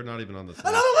list, but they're not even on this list.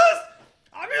 Another list.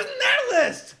 I'm using that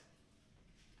list.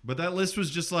 But that list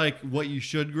was just like what you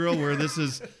should grill, where this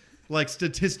is like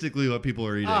statistically what people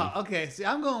are eating. Oh, okay. See,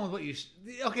 I'm going with what you.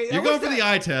 Okay. You're going for the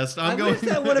eye test. I I'm going. wish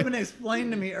that would have been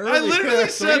explained to me earlier. I literally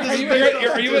said Are this you, is based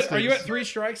on are you at statistics. 3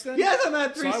 strikes then? Yes, I'm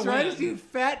at 3 So I strikes. win. You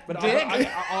fat But dick.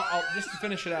 I'll just to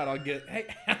finish it out, I'll get hey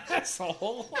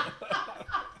asshole.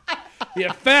 You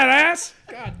fat ass.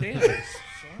 God damn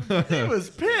it. He was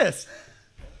pissed.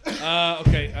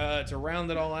 Okay, to round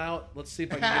it all out, let's see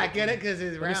if I I can get it because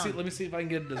it's round. Let me see if I can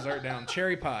get a dessert down.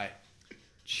 Cherry pie.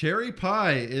 Cherry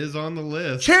pie is on the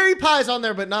list. Cherry pie's on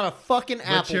there, but not a fucking but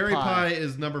apple cherry pie. pie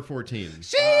is number 14.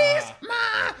 She's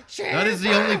my cherry That is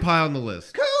the only pie on the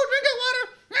list. Cool drink of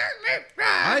water.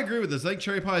 I agree with this. I think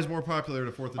cherry pie is more popular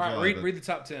at 4th of All July. right, but- read the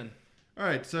top 10. All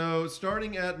right, so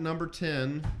starting at number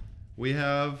 10, we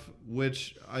have,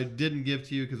 which I didn't give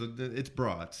to you because it's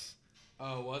brats.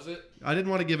 Oh, was it? I didn't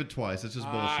want to give it twice. It's just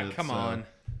bullshit. Come so.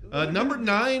 on. Number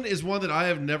 9 is one that I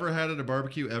have never had at a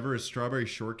barbecue ever, is strawberry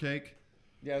shortcake.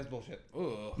 Yeah, it's bullshit.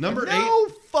 Ugh. Number No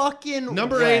fucking 8,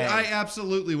 number way. 8, I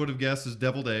absolutely would have guessed is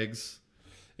deviled eggs.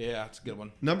 Yeah, it's a good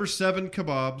one. Number 7,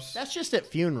 kebabs. That's just at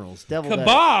funerals. Devil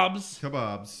Kebabs.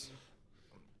 Kebabs.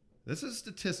 This is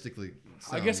statistically.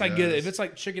 I guess sound, I get it. guys. If it's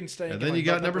like chicken steak. And then like you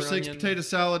got bell number pepper 6, onion. potato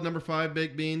salad. Number 5,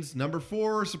 baked beans. Number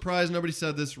 4, surprise, nobody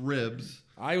said this, ribs.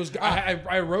 I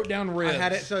wrote down ribs. I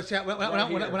had it. So chat, when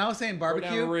I was saying Wrote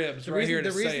barbecue, down ribs the right reason- here to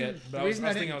the say reason- it. But the I was reason I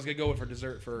thinking didn't- I was gonna go with for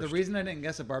dessert first. The reason I didn't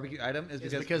guess a barbecue item is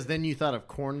because then you thought of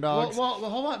corn dogs. Well,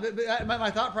 hold on. But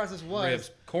my thought process was ribs,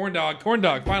 corn dog.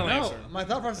 Final No, answer. my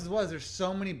thought process was there's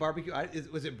so many barbecue.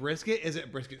 Was it brisket? Is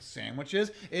it brisket sandwiches?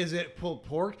 Is it pulled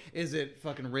pork? Is it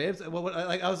fucking ribs? I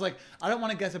was like, I don't want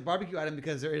to guess a barbecue item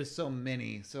because there is so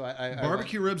many. So I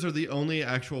Barbecue ribs are the only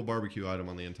actual barbecue item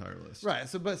on the entire list. Right.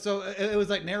 So it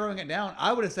was like narrowing it down.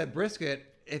 I would have said brisket,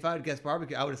 if I would guess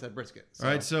barbecue, I would have said brisket. So.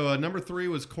 All right, so number 3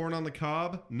 was corn on the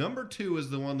cob. Number 2 is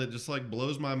the one that just like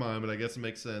blows my mind, but I guess it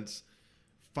makes sense.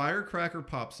 Firecracker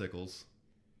popsicles.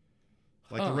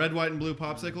 Like the red, white, and blue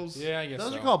popsicles. Yeah, I guess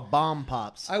Those so. are called bomb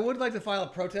pops. I would like to file a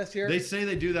protest here. They say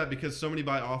they do that because so many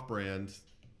buy off-brand.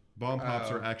 Bomb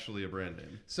pops are actually a brand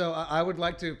name. So I would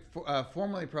like to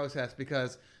formally protest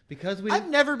because we. I've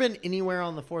never been anywhere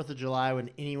on the 4th of July when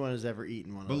anyone has ever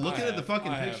eaten one of But those. looking at the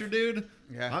fucking picture, dude,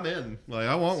 Yeah. I'm in. Like,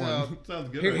 I want one. Sounds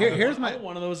good. Here's I my want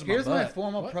one of those in here's my my butt.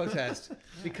 formal What? protest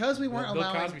because we weren't Bill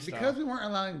allowing Cosby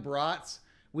style. brats.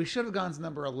 We should have gone to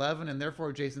number 11, and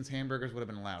therefore Jason's hamburgers would have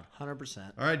been allowed.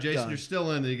 100%. All right, Jason, Done. you're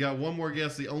still in. You got one more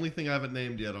guess. The only thing I haven't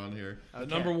named yet on here. The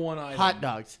number one item. Hot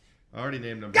dogs. I already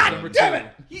named number God one. damn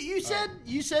it! You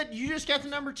said you just got the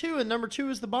number 2, and number 2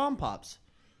 is the bomb pops.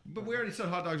 But we already said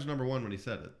hot dogs are number 1 when he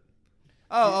said it.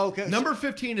 Oh, okay. Number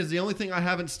 15 is the only thing I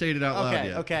haven't stated out loud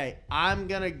yet. Okay. I'm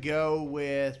gonna go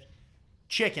with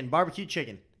chicken, barbecue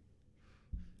chicken.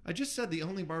 I just said the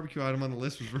only barbecue item on the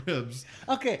list was ribs.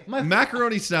 Okay,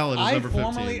 Macaroni salad is I number 15.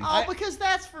 formally- Oh, because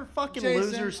that's for fucking Jason,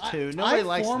 losers too. Nobody I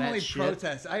likes formally that shit.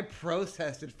 protest. I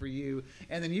protested for you,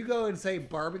 and then you go and say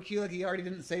barbecue like he already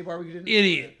didn't say barbecue. Didn't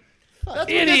Idiot. That's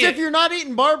because if you're not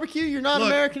eating barbecue, you're not Look,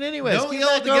 American anyways. Don't Get yell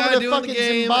at back the over guy to doing fucking the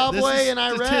game. Zimbabwe This is and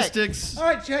Iraq. statistics. All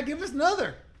right, Chad, give us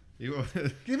another. You-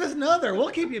 Give us another. We'll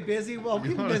keep you busy. We'll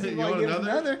keep you want- busy you while want you give us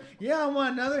another? another. Yeah, I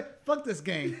want another. Fuck this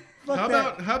game. Fuck how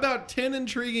that. about 10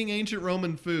 intriguing ancient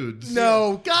Roman foods?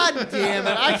 No, god damn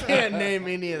it! I can't name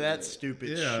any of that stupid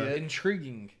Yeah. shit.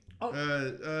 Intriguing. How,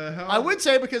 I would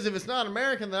say because if it's not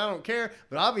American, then I don't care.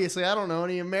 But obviously, I don't know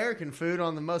any American food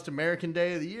on the most American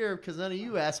day of the year because none of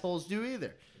you assholes do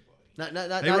either. Not Hey,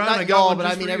 Ryan, not I got y'all, one but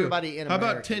just I mean for you. everybody in How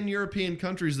America. about 10 European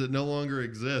countries that no longer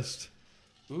exist?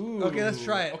 Ooh. Okay, let's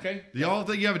try it. Okay. Do y'all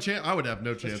think you have a chance? I would have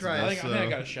no chance. try of it. this, I think I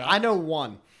got a shot. I know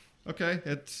one. Okay,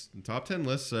 it's the top 10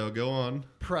 list, so go on.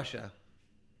 Prussia.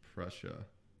 Prussia.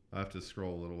 I have to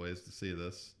scroll a little ways to see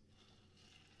this.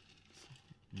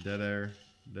 Dead air.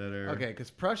 Dead air. Okay, because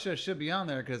Prussia should be on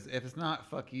there. Because if it's not,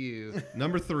 fuck you.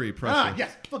 Number 3, Prussia.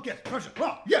 Yes, fuck yes, Prussia.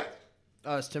 Oh, yes.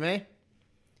 Oh, it's to me.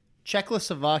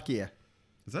 Czechoslovakia.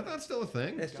 Is that not still a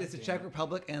thing? It's the Czech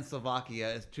Republic and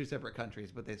Slovakia. It's two separate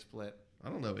countries, but they split. I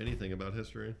don't know anything about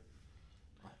history.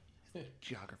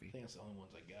 Geography. I think that's the only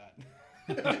ones I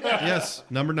got. Yes,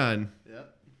 number 9.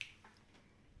 Yep.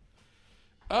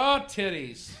 Oh,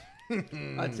 titties.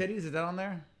 Titties, is that on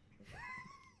there?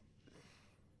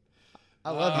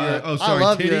 I love your. oh, sorry, I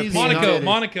love titties? European Monaco. titties.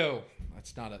 Monaco.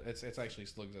 That's not it. It's actually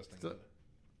still existing. So-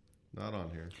 Not on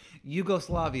here.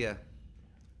 Yugoslavia.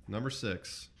 Number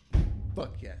 6.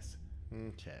 Fuck yes.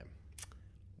 Okay.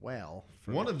 Well,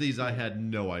 One of these I had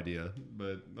no idea,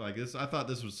 but like this, I thought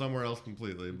this was somewhere else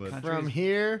completely. But Country- from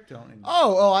here. Don't.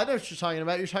 Oh, I know what you're talking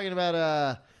about. You're talking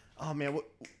about oh man,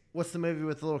 what's the movie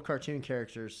with the little cartoon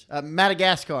characters?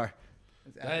 Madagascar.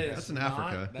 that's in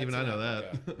Africa. Even I know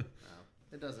that.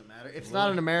 It doesn't matter. If it's not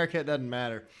in America, it doesn't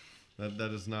matter.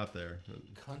 that is not there.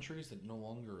 Countries that no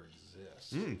longer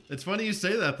exist. It's funny you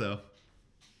say that though.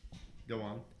 Go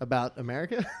on. About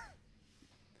America?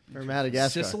 Or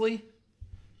Madagascar? Sicily?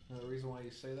 The reason why you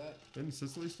say that? Isn't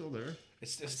Sicily still there?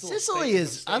 It's still Sicily a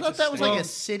is. state. I thought that was like a Well,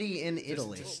 city in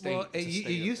Italy. it's a state. Well, it It's a state.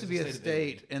 used to It's be a of Italy.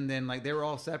 state, and then like they were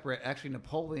all separate. Actually,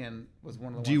 Napoleon was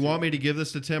one of the. Do you want me to give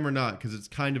this to Tim or not? Because it's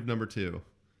kind of number 2.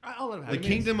 I'll let him have The it.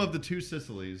 Kingdom of the Two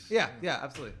Sicilies. Yeah,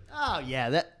 absolutely. Oh yeah,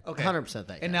 that Okay. 100%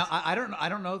 that. And now I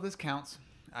don't know if this counts.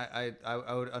 I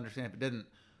would understand if it didn't.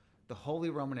 The Holy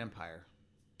Roman Empire.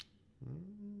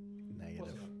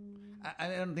 negative. I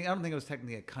don't think it was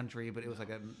technically a country, but it was like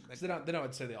a. So then I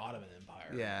would say the Ottoman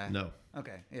Empire. Yeah. No.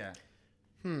 Okay. Yeah.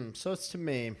 So it's to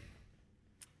me.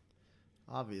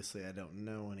 Obviously, I don't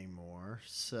know anymore.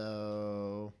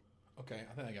 So Okay,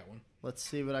 I think I got one. let's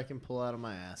see what I can pull out of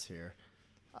my ass here.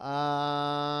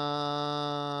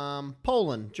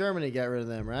 Poland, Germany got rid of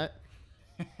them, right?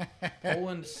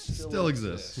 Poland Still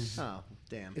exists. Oh,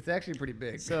 damn. It's actually pretty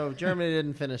big. So Germany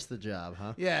didn't finish the job,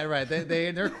 huh? Yeah. Right.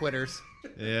 They're quitters.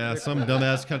 Yeah, some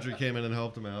dumbass country came in and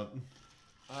helped him out.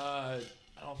 I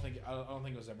don't think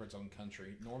it was ever its own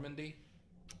country. Normandy.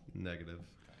 Negative.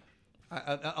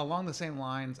 Along the same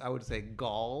lines, I would say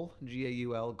Gaul.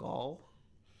 Gaul. Gaul.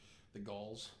 The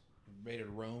Gauls invaded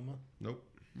Rome. Nope.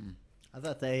 I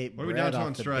thought they ate What are we bread down to off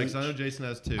on the strikes? beach. I know Jason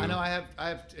has 2. I know I have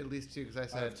at least 2 because I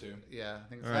said have 2. Yeah. I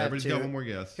think. All So. right, have everybody's 2. got one more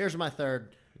guess. Here's my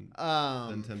third.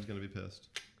 Then Tim's gonna be pissed.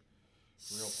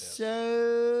 Real pissed.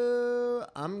 So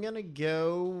I'm gonna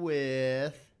go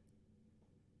with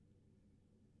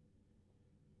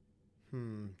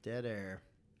dead air.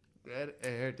 Dead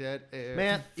air.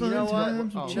 Man, you know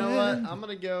what? times You know what? I'm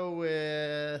gonna go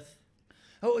with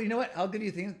Oh, you know what? I'll give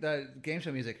you the game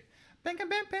show music. It's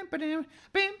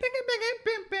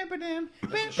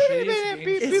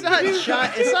not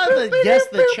the Guess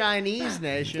the Chinese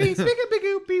Nation. Okay,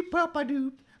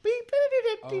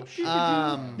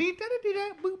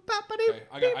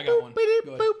 I got one.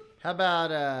 Go ahead. How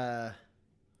about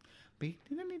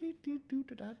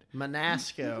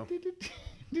Monasco?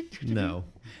 No.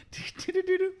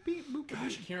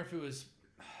 Gosh, I can't remember if it was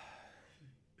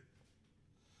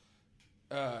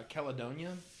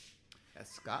Caledonia.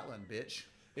 That's Scotland, bitch.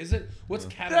 Is it? What's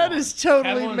Catalan? That is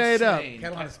totally Catalan, made up. Spain.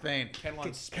 Catalan, Spain.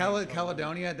 Catalan, Spain.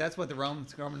 Caledonia. That's what the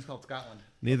Romans called Scotland.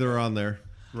 Neither are on there.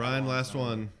 Ryan, last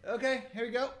one. Okay, here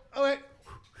we go. Oh wait.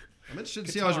 I'm interested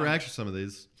to see how his reaction to some of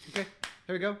these. Okay,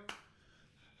 here we go.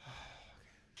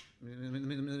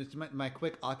 My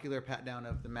quick ocular pat down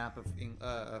of the map of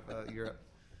Europe.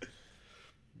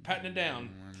 Patting it down.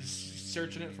 He's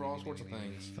searching it for all sorts of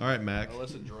things. All right, Mac.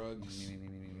 Illicit drugs.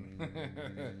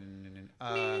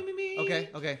 Okay.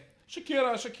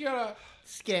 Shakira.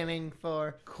 Scanning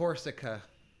for Corsica.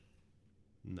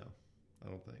 No, I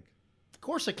don't think.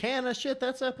 Corsicana. Shit,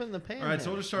 that's up in the pan. All right, so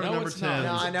we'll just start at No, number it's 10. not.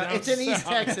 No, I know. Down It's in East south.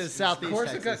 Texas, southeast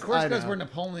Texas. Corsica I is know. where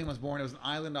Napoleon was born. It was an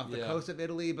island off the coast of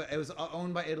Italy, but it was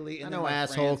owned by Italy. I And know, then by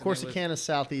asshole. France, and it Corsicana,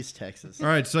 southeast Texas. All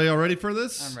right, so y'all ready for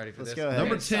this? I'm ready for Let's this. go ahead.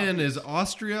 Number 10 is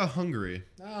Austria-Hungary.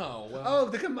 Oh, well. Oh,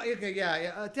 okay,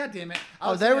 yeah. God damn it.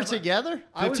 Oh, they were together?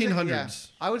 1500s.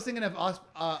 I was thinking of that's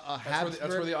Habsburg.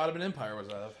 where the Ottoman Empire was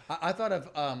out of. I thought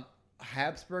of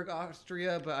Habsburg,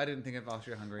 Austria, but I didn't think of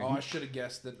Austria-Hungary. Oh, I should have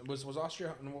guessed that. Was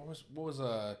Austria? What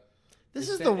was This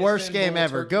is the worst game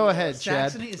ever. Go ahead,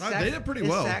 Chad. Saxony? They did pretty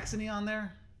well. Is Saxony on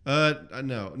there?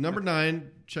 No. Number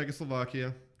 9,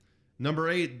 Czechoslovakia. Number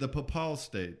 8, the Papal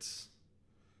States.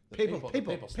 Papal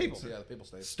states. Yeah, the papal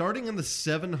states. Starting in the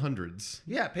 700s.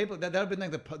 Yeah, papal. That would have been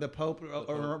like the Pope.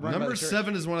 Or run by Number the church.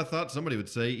 7 is one I thought somebody would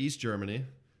say, East Germany.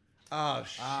 Oh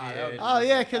shit! Oh,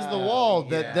 yeah, because the wall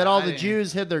that all I the didn't-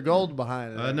 Jews hid their gold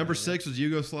behind. Number 6 was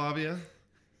Yugoslavia.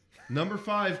 Number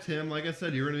 5, Tim, like I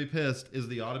said, you're going to be pissed, is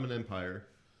the Ottoman Empire.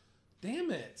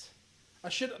 Damn it! I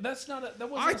should. That's not. That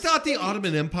wasn't. I a thought the state.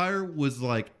 Ottoman Empire was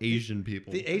like Asian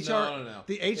people. The HR, No.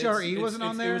 The HRE wasn't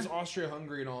on there. It was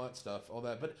Austria-Hungary and all that stuff, all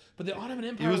that. But the Ottoman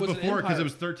Empire It was an before because empire. it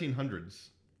was 1300s.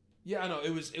 Yeah, I know.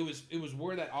 It was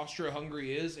where that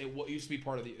Austria-Hungary is. What used to be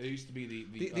part of the. It used to be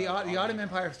The Ottoman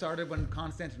Empire started when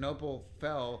Constantinople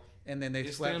fell, and then they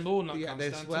Istanbul, not swept.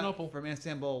 They Constantinople. swept from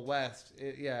Istanbul west.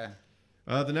 The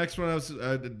next one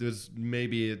was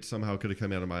maybe it somehow could have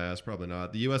come out of my ass. Probably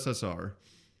not. The USSR.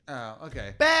 Oh,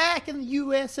 okay. Back in the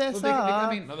USSR. I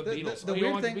mean, Another the Beatles. the You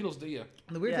don't weird like thing. the Beatles, do you?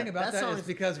 The weird Yeah, thing about that that song is is-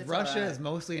 because it's Russia alright. is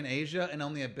mostly in Asia, and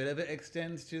only a bit of it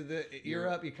extends to the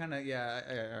Europe. You kind of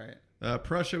all right.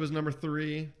 Prussia was number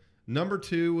 3. Number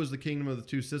 2 was the Kingdom of the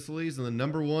Two Sicilies, and then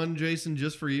number 1, Jason,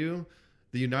 just for you,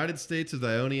 the United States of the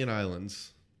Ionian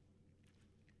Islands.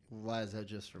 Why is that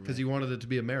just for me? Because you wanted it to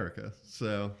be America.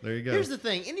 So there you go. Here's the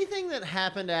thing: anything that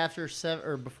happened after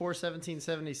or before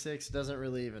 1776 doesn't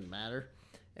really even matter.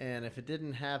 And if it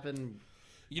didn't happen,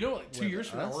 You know, like 2 With years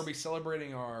from now, us? we're gonna be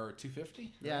celebrating our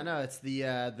 250. yeah, I know it's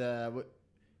the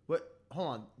what? Hold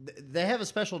on, they have a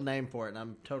special name for it, and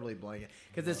I'm totally blanking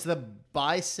because it's the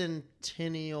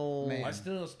bicentennial. Man. I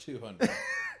still know it's 200.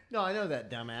 No, I know that,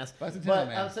 dumbass. Bicentennial But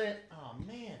man. I'm saying, oh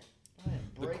man, I am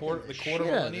the breaking quarter shit out of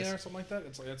millennia this. or something like that.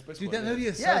 It's like that's basically Dude, that what it movie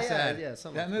is so Yeah, sad. yeah,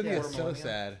 something That like movie that. is so Millennium.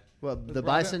 sad. Well, the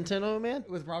Robert- bicentennial man.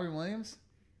 With Robin Williams.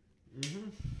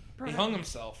 He hung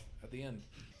himself at the end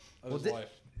of his life.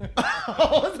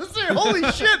 Oh, I was gonna say,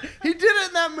 holy shit, he did it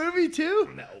in that movie too.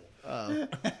 No,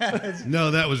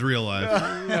 No, that was real life.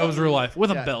 that was real life with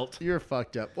Yeah, a belt. You're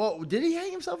fucked up. Well, did he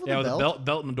hang himself with Yeah, a with belt? a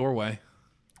belt in the doorway.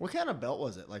 What kind of belt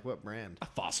was it? Like what brand? A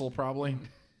Fossil, probably.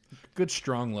 Good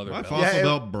strong leather My belt. fossil Yeah,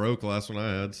 belt broke last one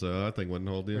I had, so I think wouldn't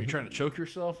hold Are you. you trying to choke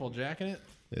yourself while jacking it?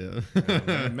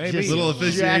 Yeah. Maybe. Just little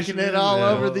officiation. jacking it all Yeah.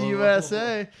 over the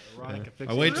USA.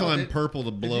 I wait till I'm Did- purple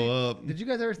to blow up. Did you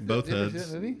guys ever Both did you ever heads.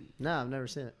 see that movie? No, I've never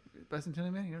seen it.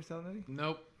 Bicentennial Man. You ever saw that movie?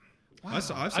 Nope. I've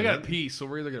I seen got a it. pee, so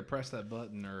we're either gonna press that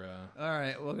button or All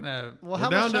right, we're gonna Well, how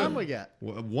down much to- time we got?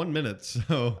 1 minute,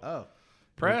 so Oh,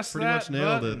 press pretty that much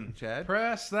nailed button. it. Chad.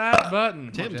 Press that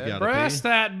button. Tim's Chad. got Press to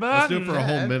that Let's button. do it for a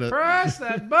whole Chad. minute. Press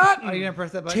that button. Are you gonna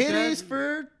press that button? titties Chad?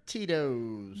 for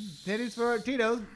Tito's. Titties for Tito's.